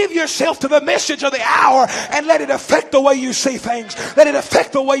 Give yourself to the message of the hour and let it affect the way you see things. Let it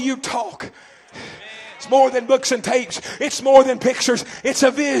affect the way you talk. It's more than books and tapes. It's more than pictures. It's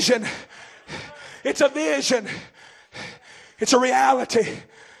a vision. It's a vision. It's a reality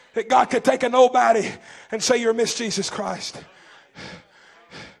that God could take a nobody and say, you're Miss Jesus Christ.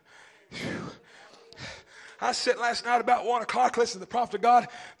 I sit last night about 1 o'clock, listening to the prophet of God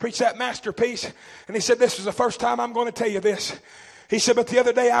preach that masterpiece. And he said, this is the first time I'm going to tell you this. He said, but the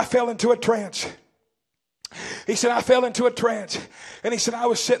other day I fell into a trance. He said, I fell into a trance. And he said, I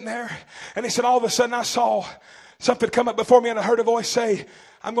was sitting there. And he said, all of a sudden I saw something come up before me and I heard a voice say,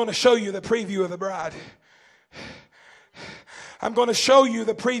 I'm going to show you the preview of the bride. I'm going to show you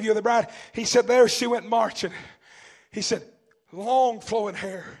the preview of the bride. He said, there she went marching. He said, long flowing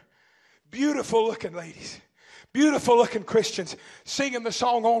hair. Beautiful looking ladies. Beautiful looking Christians singing the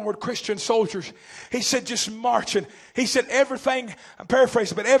song Onward, Christian Soldiers. He said just marching. He said everything, I'm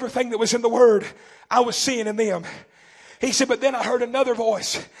paraphrasing, but everything that was in the word, I was seeing in them. He said, but then I heard another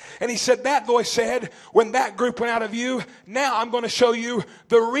voice. And he said, that voice said, when that group went out of you, now I'm going to show you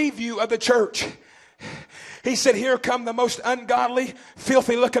the review of the church. He said, here come the most ungodly,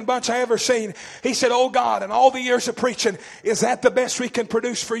 filthy looking bunch I ever seen. He said, oh God, in all the years of preaching, is that the best we can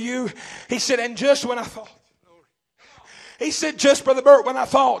produce for you? He said, and just when I thought, He said, just Brother Burt, when I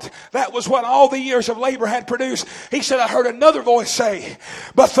thought that was what all the years of labor had produced, he said, I heard another voice say,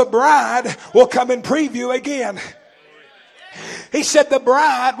 but the bride will come in preview again. He said the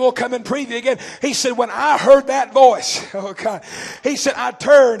bride will come in preview again. He said when I heard that voice, oh God, he said I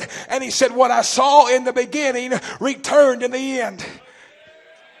turned and he said what I saw in the beginning returned in the end.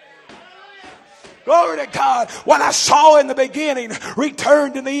 Glory to God. What I saw in the beginning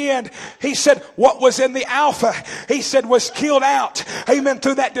returned in the end. He said what was in the Alpha, he said was killed out. Amen.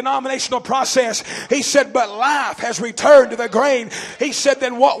 Through that denominational process. He said, but life has returned to the grain. He said,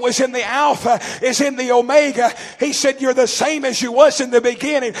 then what was in the Alpha is in the Omega. He said, you're the same as you was in the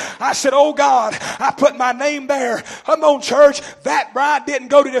beginning. I said, oh God, I put my name there. Come on, church. That bride didn't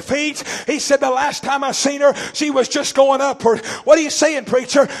go to defeat. He said, the last time I seen her, she was just going upward. What are you saying,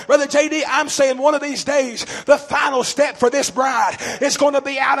 preacher? Brother JD, I'm saying one of these days, the final step for this bride is going to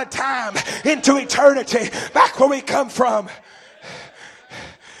be out of time into eternity, back where we come from.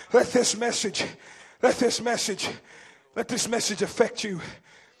 Let this message affect you.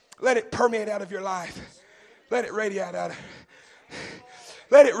 Let it permeate out of your life. Let it radiate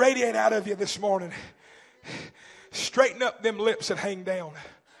out of you this morning. Straighten up them lips that hang down.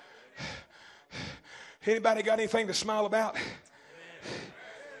 Anybody got anything to smile about?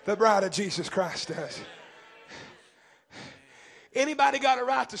 The bride of Jesus Christ does. Anybody got a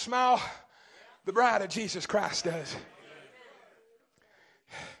right to smile? The bride of Jesus Christ does.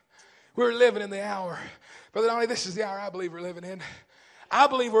 We're living in the hour. Brother Donnie, this is the hour I believe we're living in. I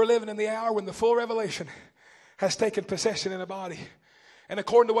believe we're living in the hour when the full revelation has taken possession in the body. And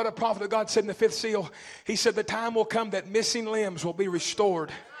according to what a prophet of God said in the 5th seal, he said the time will come that missing limbs will be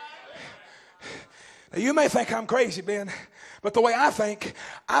restored. Now you may think I'm crazy, Ben. But the way I think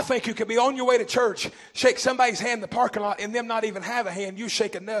you could be on your way to church, shake somebody's hand in the parking lot, and them not even have a hand. You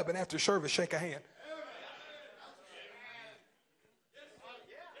shake a nub, and after service, shake a hand.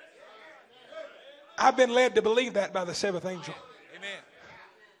 I've been led to believe that by the 7th angel. Amen.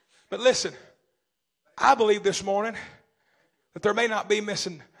 But listen, I believe this morning that there may not be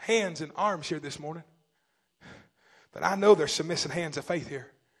missing hands and arms here this morning, but I know there's some missing hands of faith here.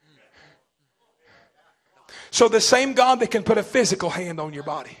 So the same God that can put a physical hand on your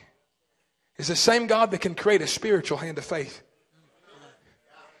body is the same God that can create a spiritual hand of faith.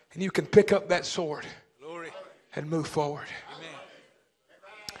 And you can pick up that sword and move forward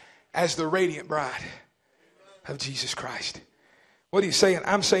as the radiant bride of Jesus Christ. What are you saying?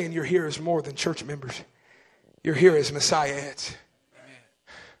 I'm saying you're here as more than church members. You're here as Messiaheads.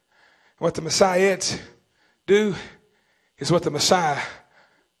 What the Messiaheads do is what the Messiah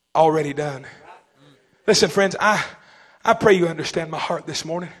already done. Listen, friends, I pray you understand my heart this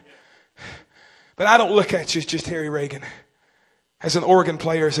morning. But I don't look at you as just Harry Reagan, as an organ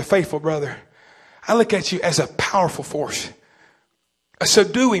player, as a faithful brother. I look at you as a powerful force, a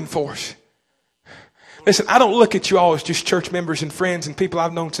subduing force. Listen, I don't look at you all as just church members and friends and people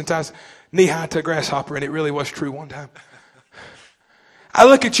I've known since I was knee-high to a grasshopper, and it really was true one time. I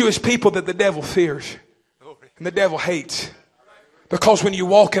look at you as people that the devil fears and the devil hates. Because when you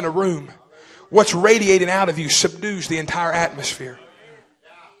walk in a room, what's radiating out of you subdues the entire atmosphere.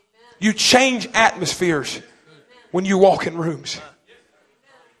 You change atmospheres when you walk in rooms.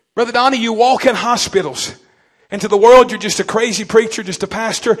 Brother Donnie, you walk in hospitals. And to the world, you're just a crazy preacher, just a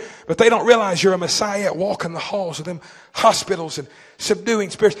pastor. But they don't realize you're a Messiah walking the halls of them hospitals and subduing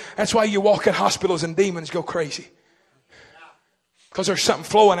spirits. That's why you walk in hospitals and demons go crazy. Because there's something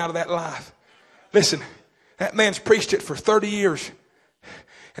flowing out of that life. Listen, that man's preached it for 30 years.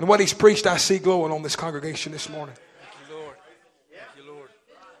 And what he's preached, I see glowing on this congregation this morning. Thank you, Lord. Thank you, Lord.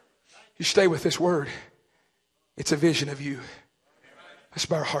 You stay with this word. It's a vision of you. Let's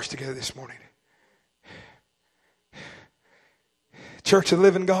bow our hearts together this morning. Church of the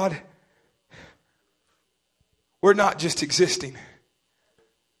living God, we're not just existing.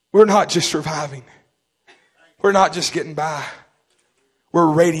 We're not just surviving. We're not just getting by.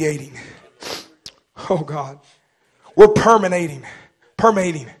 We're radiating. Oh God. We're permeating.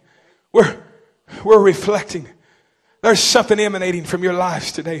 We're reflecting. There's something emanating from your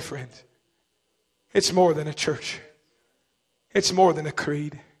lives today, friends. It's more than a church. It's more than a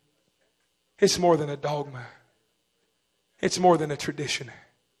creed. It's more than a dogma. It's more than a tradition.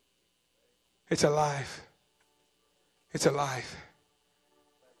 It's alive. It's alive.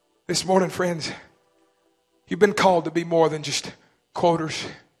 This morning, friends, you've been called to be more than just quoters.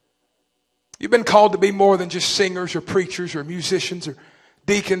 You've been called to be more than just singers or preachers or musicians or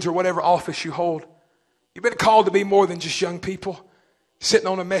deacons or whatever office you hold. You've been called to be more than just young people sitting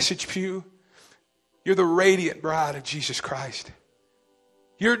on a message pew. You're the radiant bride of Jesus Christ.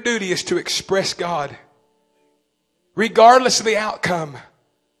 Your duty is to express God regardless of the outcome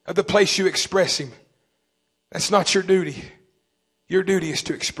of the place you express Him. That's not your duty. Your duty is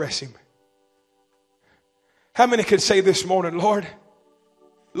to express Him. How many could say this morning, Lord,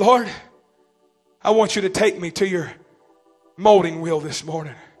 I want you to take me to your molding wheel this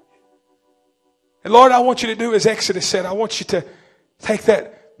morning. And Lord, I want you to do as Exodus said. I want you to take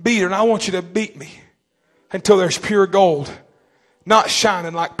that beater and I want you to beat me until there's pure gold. Not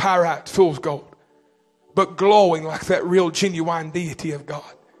shining like pyrite, fool's gold, but glowing like that real genuine deity of God.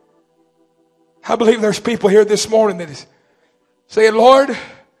 I believe there's people here this morning that is saying, Lord,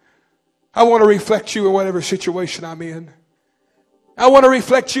 I want to reflect you in whatever situation I'm in. I want to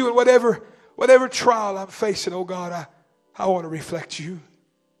reflect you in whatever trial I'm facing. Oh God, I want to reflect you.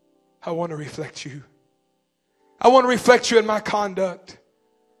 I want to reflect you. I want to reflect you in my conduct.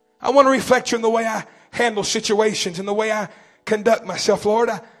 I want to reflect you in the way I handle situations and the way I conduct myself, Lord.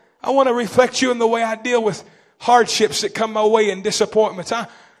 I want to reflect you in the way I deal with hardships that come my way and disappointments. I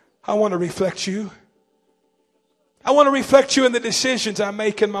want to reflect you. I want to reflect you in the decisions I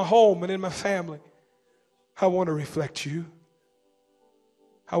make in my home and in my family. I want to reflect you.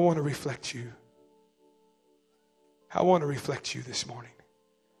 I want to reflect you. I want to reflect you this morning.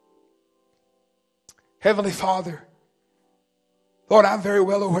 Heavenly Father, Lord, I'm very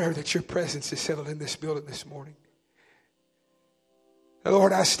well aware that your presence is settled in this building this morning. And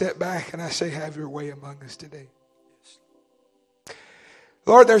Lord, I step back and I say, have your way among us today.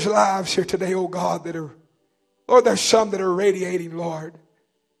 Lord, there's lives here today, oh God, Lord, there's some that are radiating, Lord.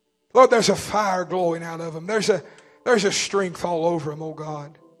 Lord, there's a fire glowing out of them. There's a strength all over them, oh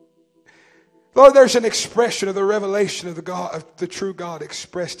God. Lord, there's an expression of the revelation of the true God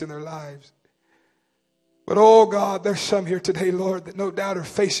expressed in their lives. But oh God, there's some here today, Lord, that no doubt are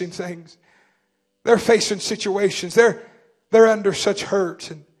facing things. They're facing situations. They're under such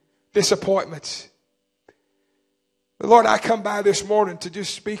hurts and disappointments. But Lord, I come by this morning to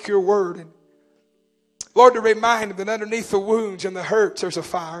just speak your word. And Lord, to remind them that underneath the wounds and the hurts, there's a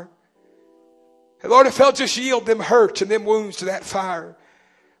fire. And Lord, if they'll just yield them hurts and them wounds to that fire.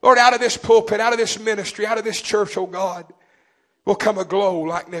 Lord, out of this pulpit, out of this ministry, out of this church, oh God, will come a glow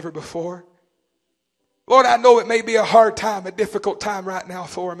like never before. Lord, I know it may be a hard time, a difficult time right now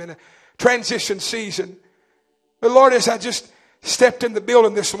for them in a transition season. But Lord, as I just stepped in the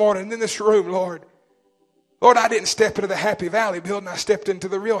building this morning, in this room, Lord, I didn't step into the Happy Valley building. I stepped into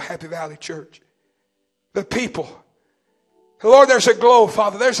the real Happy Valley church. The people. Lord, there's a glow,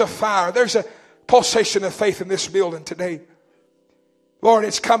 Father. There's a fire. There's a pulsation of faith in this building today. Lord,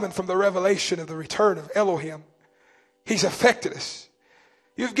 it's coming from the revelation of the return of Elohim. He's affected us.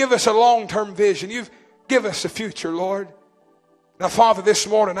 You've given us a long-term vision. You've given us a future, Lord. Now, Father, this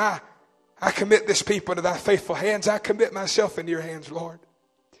morning I commit this people into thy faithful hands. I commit myself into your hands, Lord.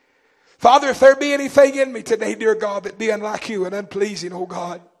 Father, if there be anything in me today, dear God, that be unlike you and unpleasing, oh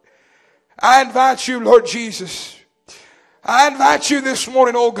God, I invite you, Lord Jesus. I invite you this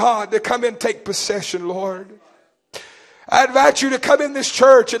morning, oh God, to come in and take possession, Lord. I invite you to come in this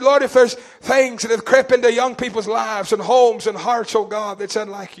church. And Lord, if there's things that have crept into young people's lives and homes and hearts, oh God, that's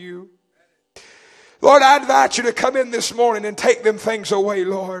unlike you. Lord, I invite you to come in this morning and take them things away,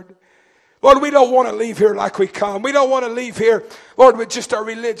 Lord. Lord, we don't want to leave here like we come. We don't want to leave here, Lord, with just our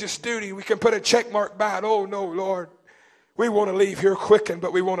religious duty. We can put a check mark by it. Oh, no, Lord. We want to leave here quickened,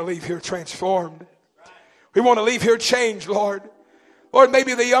 but we want to leave here transformed. We want to leave here changed, Lord. Lord,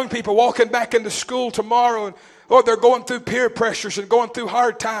 maybe the young people walking back into school tomorrow, and Lord, they're going through peer pressures and going through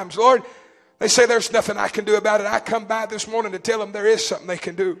hard times. Lord, they say there's nothing I can do about it. I come by this morning to tell them there is something they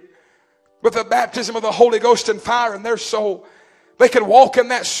can do. With the baptism of the Holy Ghost and fire in their soul, they can walk in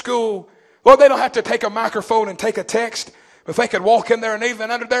that school. Lord, they don't have to take a microphone and take a text. If they could walk in there and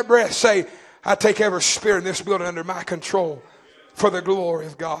even under their breath say, I take every spirit in this building under my control for the glory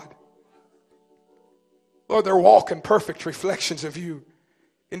of God. Lord, they're walking perfect reflections of you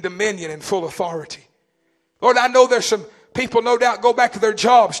in dominion and full authority. Lord, I know there's some people no doubt go back to their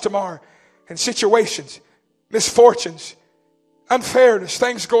jobs tomorrow and situations, misfortunes, unfairness,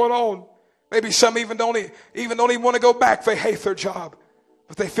 things going on. Maybe some even don't even want to go back. They hate their job,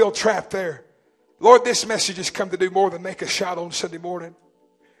 but they feel trapped there. Lord, this message has come to do more than make a shout on Sunday morning.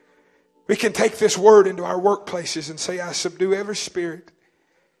 We can take this word into our workplaces and say, I subdue every spirit,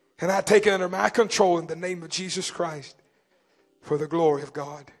 and I take it under my control in the name of Jesus Christ for the glory of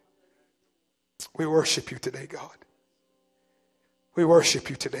God. We worship you today, God. We worship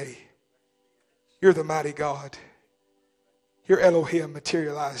you today. You're the mighty God. You're Elohim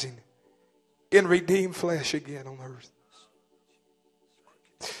materializing in redeemed flesh again on earth.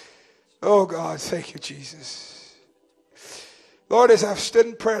 Oh God, thank you, Jesus. Lord, as I've stood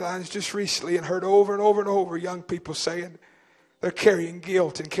in prayer lines just recently and heard over and over and over young people saying they're carrying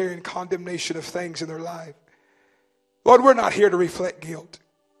guilt and carrying condemnation of things in their life. Lord, we're not here to reflect guilt.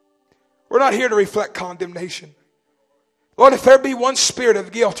 We're not here to reflect condemnation. Lord, if there be one spirit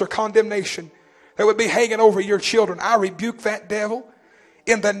of guilt or condemnation that would be hanging over your children, I rebuke that devil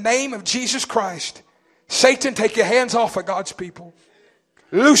in the name of Jesus Christ. Satan, take your hands off of God's people.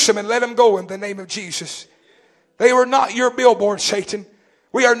 Loose them and let them go in the name of Jesus. They were not your billboard, Satan.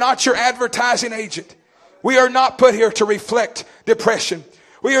 We are not your advertising agent. We are not put here to reflect depression.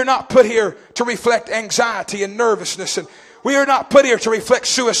 We are not put here to reflect anxiety and nervousness. And we are not put here to reflect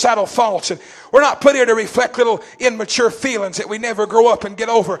suicidal thoughts. And we're not put here to reflect little immature feelings that we never grow up and get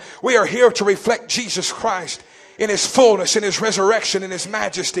over. We are here to reflect Jesus Christ in His fullness, in His resurrection, in His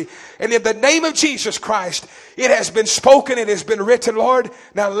majesty. And in the name of Jesus Christ, it has been spoken, it has been written, Lord.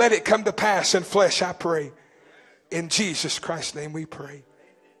 Now let it come to pass in flesh, I pray. In Jesus Christ's name we pray.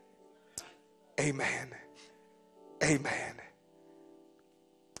 Amen. Amen.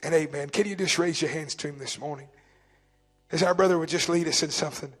 And amen. Can you just raise your hands to Him this morning? As our brother would just lead us in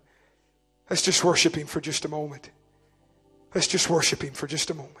something. Let's just worship Him for just a moment. Let's just worship Him for just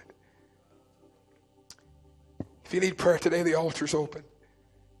a moment. If you need prayer today, the altar's open.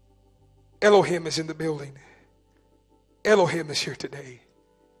 Elohim is in the building. Elohim is here today.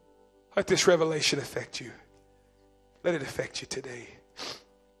 Let this revelation affect you. Let it affect you today.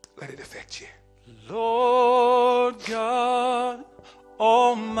 Let it affect you. Lord God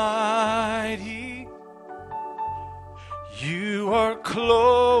Almighty, you are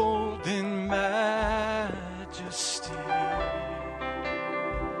clothed in majesty.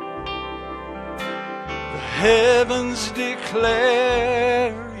 The heavens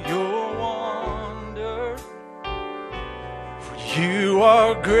declare your wonder, for you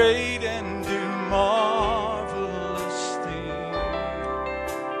are great and do marvelous things.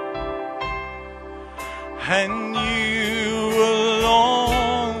 And you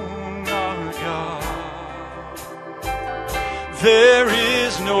alone are God. There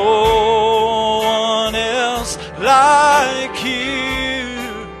is no one else like you.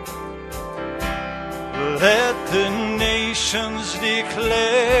 Let the nations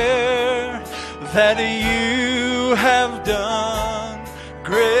declare that you have done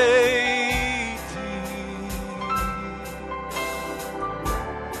great things.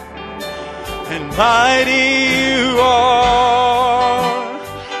 And mighty you are,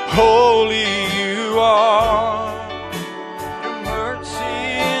 holy you are. Your mercy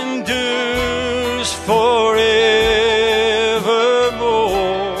endures forevermore.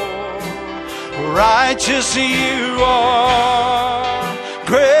 Righteous you are,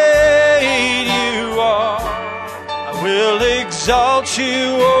 great you are. I will exalt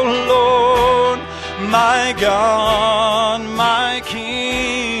you, O Lord, my God, my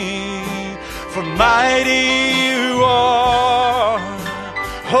King. For mighty you are,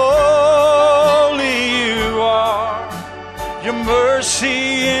 holy you are. Your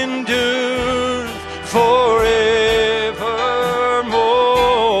mercy endures forevermore.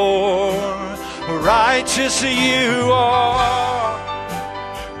 Righteous you are,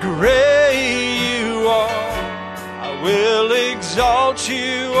 great you are. I will exalt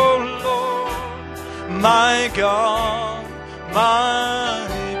you, O Lord, my God, my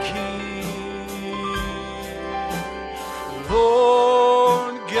King.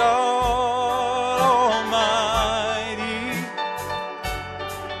 Lord God Almighty,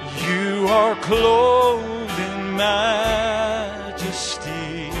 you are clothed in majesty.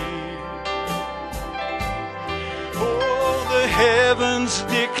 Oh, the heavens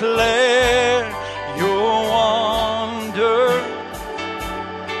declare your wonder,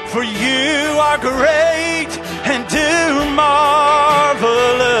 for you are great and do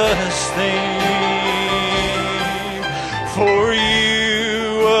marvelous things. For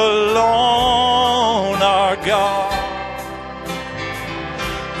you alone are God.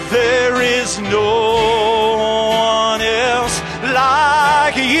 There is no one else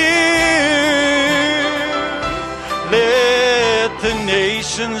like you. Let the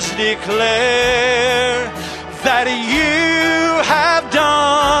nations declare that you have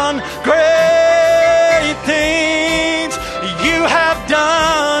done great things. You have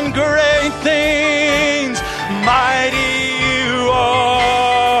done great things. Mighty you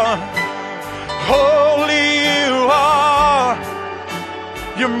are, holy you are.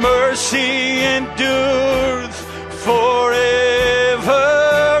 Your mercy endures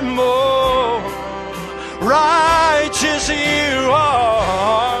forevermore. Righteous you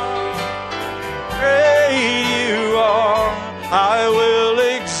are, great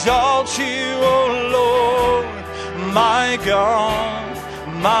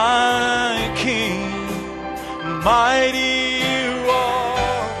my King. Mighty you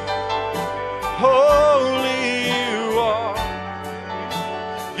are, holy you are.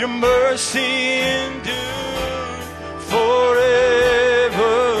 Your mercy endured forevermore.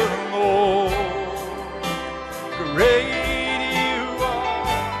 Great you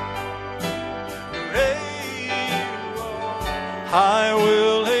are, great you are. I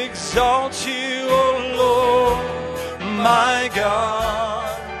will exalt you, O Lord, my God,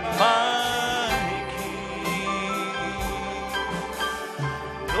 my King.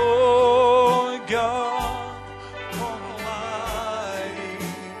 Lord God Almighty,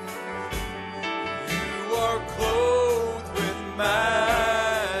 you are clothed with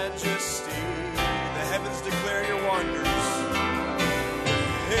majesty. The heavens declare your wonders.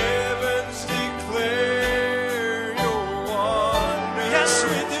 The heavens declare your wonders. Yes,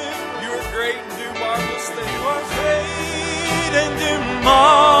 we do. You are great and do marvelous things. You are great and do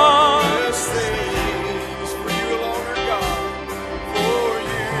marvelous things. For you alone are God. For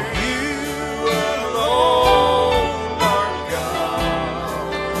you alone are God.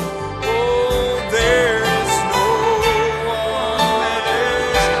 Oh, there is no one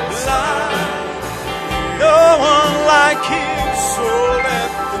else like, no one like you. So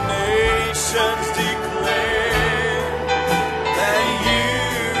let the nations declare that you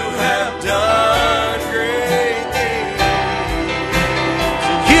have done great things.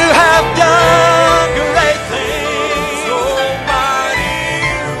 You have done great things. Almighty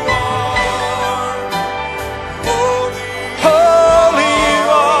you are, holy you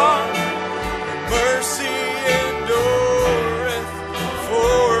are. Mercy endureth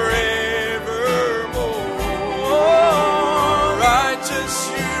forevermore. Righteous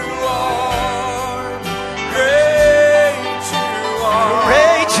you are, great you are.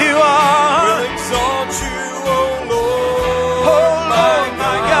 Great you are. We'll exalt you, O Lord. Oh Lord,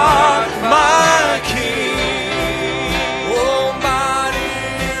 my God, my King. Almighty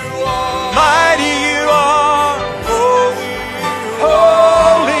you are. Mighty you are.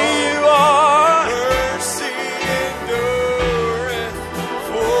 Holy you are. Mercy endureth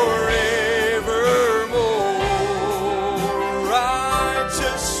forevermore.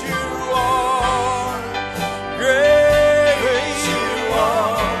 Righteous you are, great you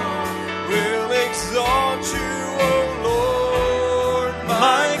are. We'll exalt you, O Lord,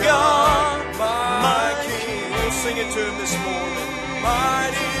 my God, my King. We'll sing it to him this morning.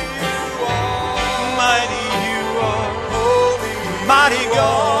 Mighty you are, mighty you are, holy, mighty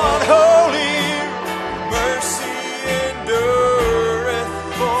God, holy. Mercy endureth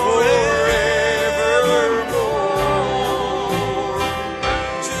forevermore.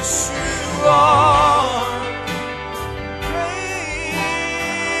 Just you are,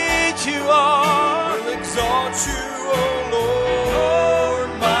 great you are. We'll exalt you, O Lord,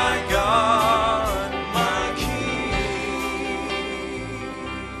 my God, my King.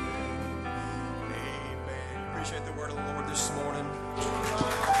 Amen. Appreciate the word of the Lord this morning.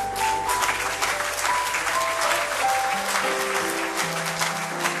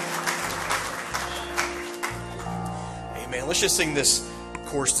 Amen. Let's just sing this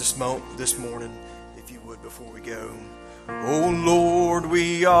chorus this morning, if you would, before we go. Oh Lord,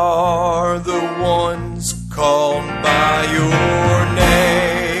 we are the ones called by your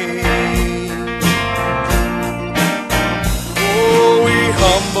name. Oh, we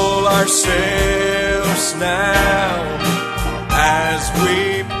humble ourselves now as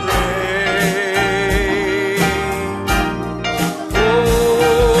we pray.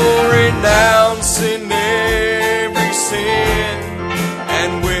 Oh, renouncing every sin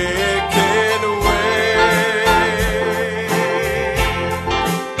and wicked way.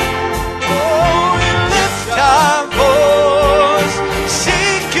 Oh, we lift our voice,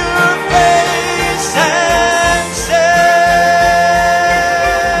 seek your face and say,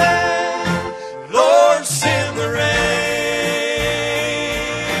 Lord, send the rain.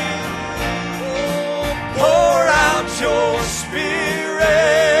 Oh, pour out your Spirit.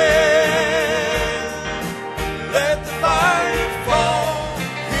 Let the fire fall,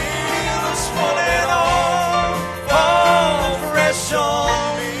 heal us one and all, fall fresh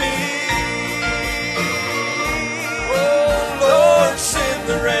on me. Oh Lord, send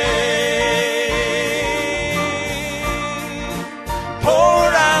the rain,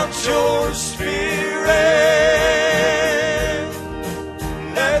 pour out your Spirit.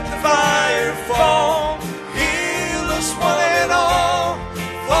 Let the fire fall, heal us one and all,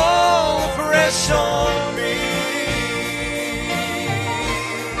 fall fresh on me.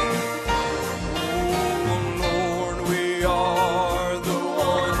 Oh Lord, we are the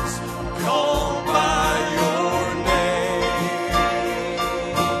ones called by your name.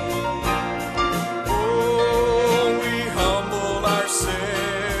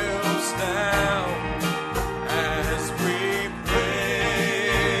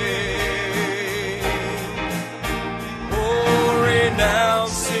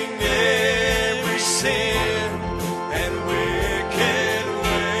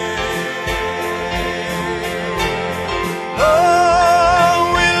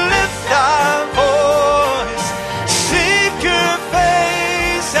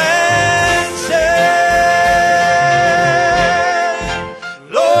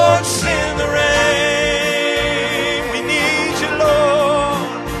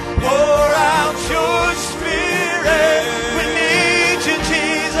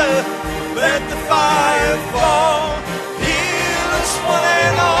 Let the fire fall, heal us one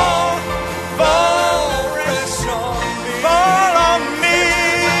and all. Fall fresh on me, fall on me.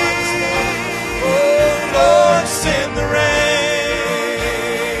 Oh Lord, send the rain.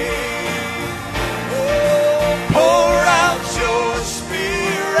 Oh, pour out your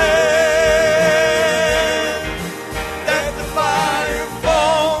Spirit. Let the fire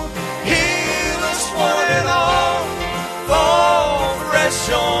fall, heal us one and all. Fall fresh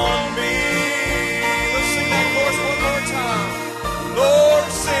on me. Let's sing that chorus one more time. Lord,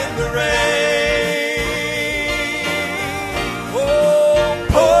 send the rain. Oh,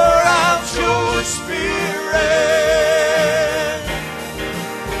 pour out your Spirit.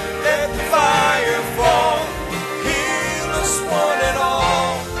 Let the fire fall, heal us one and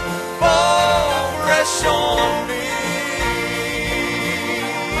all. Fall fresh on me.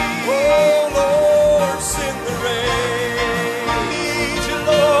 Oh Lord, send the rain. I need you,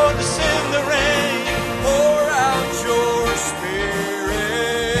 Lord, to send the rain. Pour out your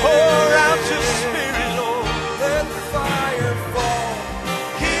Spirit. Pour out your Spirit, Lord. Let the fire fall.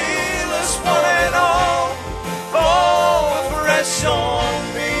 Heal us one and all. Fall fresh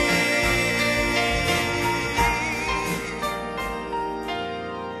on me.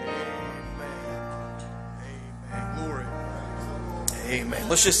 Amen. Glory. Amen.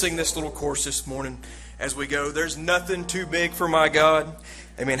 Let's just sing this little chorus this morning as we go. There's nothing too big for my God.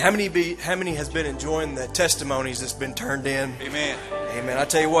 Amen. How many has been enjoying the testimonies that's been turned in? Amen. Amen. I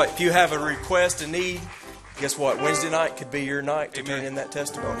tell you what, if you have a request, a need, guess what? Wednesday night could be your night to Amen. turn in that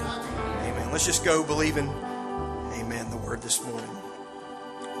testimony. Amen. Let's just go believing, amen, the word this morning.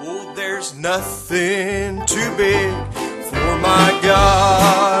 Oh, there's nothing too big for my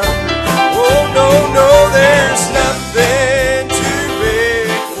God. Oh, no, there's nothing too big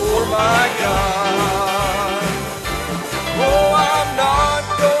for my God. Oh, I'm not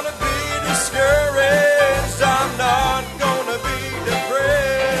gonna be discouraged. I'm not gonna be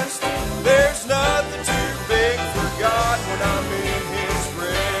depressed. There's nothing too big for God when I'm in His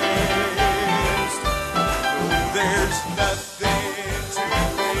rest. Oh, there's nothing too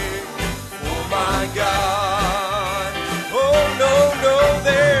big for my God. Oh, no,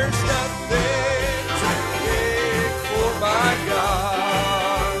 there's nothing too big for my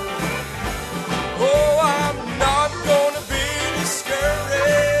God. Oh, I'm not gonna be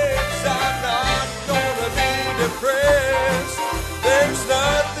discouraged. I'm not gonna be depressed. There's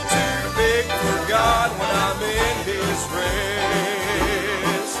nothing too big for God when I'm in His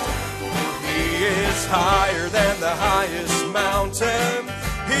rest. He is higher than the highest mountain.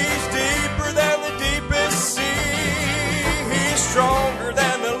 He's deeper than the deepest sea. He's stronger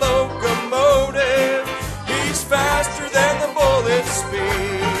than the locomotive. He's faster than the bullet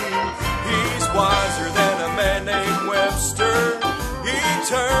speed. He's wiser than a man named Webster.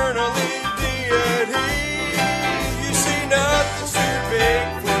 Eternally deity. You see, nothing's too big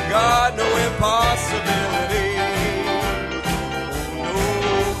for God. No impossibility. Oh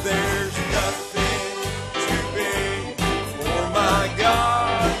no, there's nothing too big for my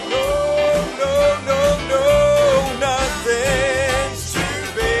God. No, nothing's too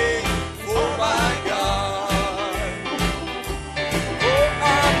big for my God. Oh,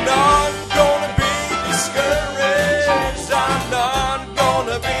 I'm not gonna be discouraged. I'm not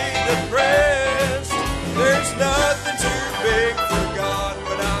gonna be depressed. There's nothing too big for God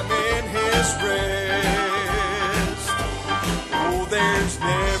when I'm in His rest. Oh, there's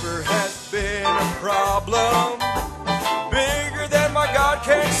never has been a problem bigger than my God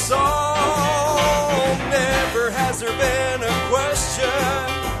can solve. Never has there been a question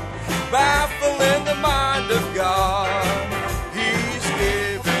baffling the mind of God. He's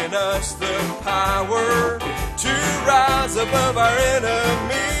given us the power to rise above our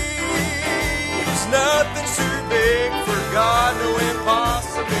enemies. Nothing's too big for God, no